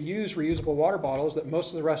willing to use reusable water bottles that most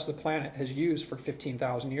of the rest of the planet has used for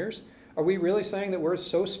 15,000 years, are we really saying that we're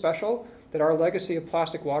so special that our legacy of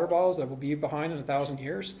plastic water bottles that will be behind in 1,000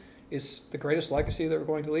 years is the greatest legacy that we're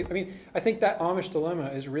going to leave? I mean, I think that Amish dilemma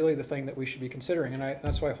is really the thing that we should be considering, and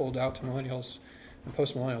that's why I hold out to millennials and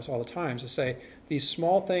post-millennials all the time, to say these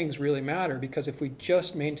small things really matter, because if we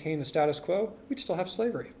just maintain the status quo, we'd still have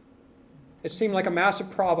slavery. It seemed like a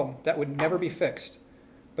massive problem that would never be fixed.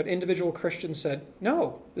 But individual Christians said,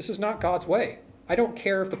 no, this is not God's way. I don't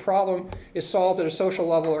care if the problem is solved at a social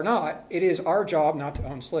level or not. It is our job not to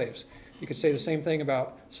own slaves. You could say the same thing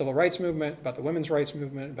about the civil rights movement, about the women's rights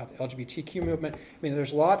movement, about the LGBTQ movement. I mean,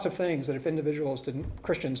 there's lots of things that if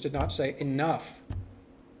Christians did not say enough,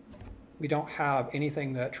 we don't have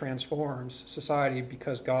anything that transforms society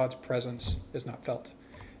because God's presence is not felt.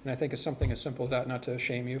 And I think it's something as simple as that, not to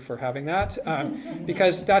shame you for having that,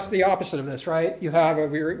 because that's the opposite of this, right? You have a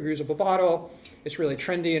reusable bottle. It's really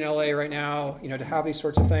trendy in LA right now, to have these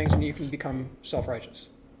sorts of things, and you can become self-righteous.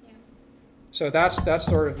 Yeah. So that's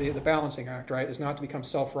sort of the balancing act, right? Is not to become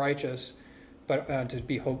self-righteous, but to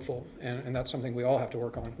be hopeful. And that's something we all have to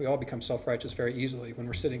work on. We all become self-righteous very easily when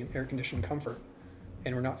we're sitting in air-conditioned comfort,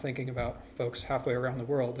 and we're not thinking about folks halfway around the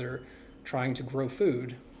world that are trying to grow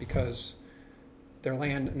food because their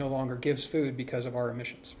land no longer gives food because of our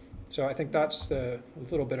emissions. So I think that's a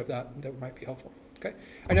little bit of that might be helpful. Okay.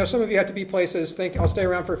 I know some of you have to be places. I'll stay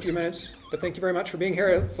around for a few minutes, but thank you very much for being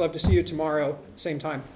here. I'd love to see you tomorrow, same time.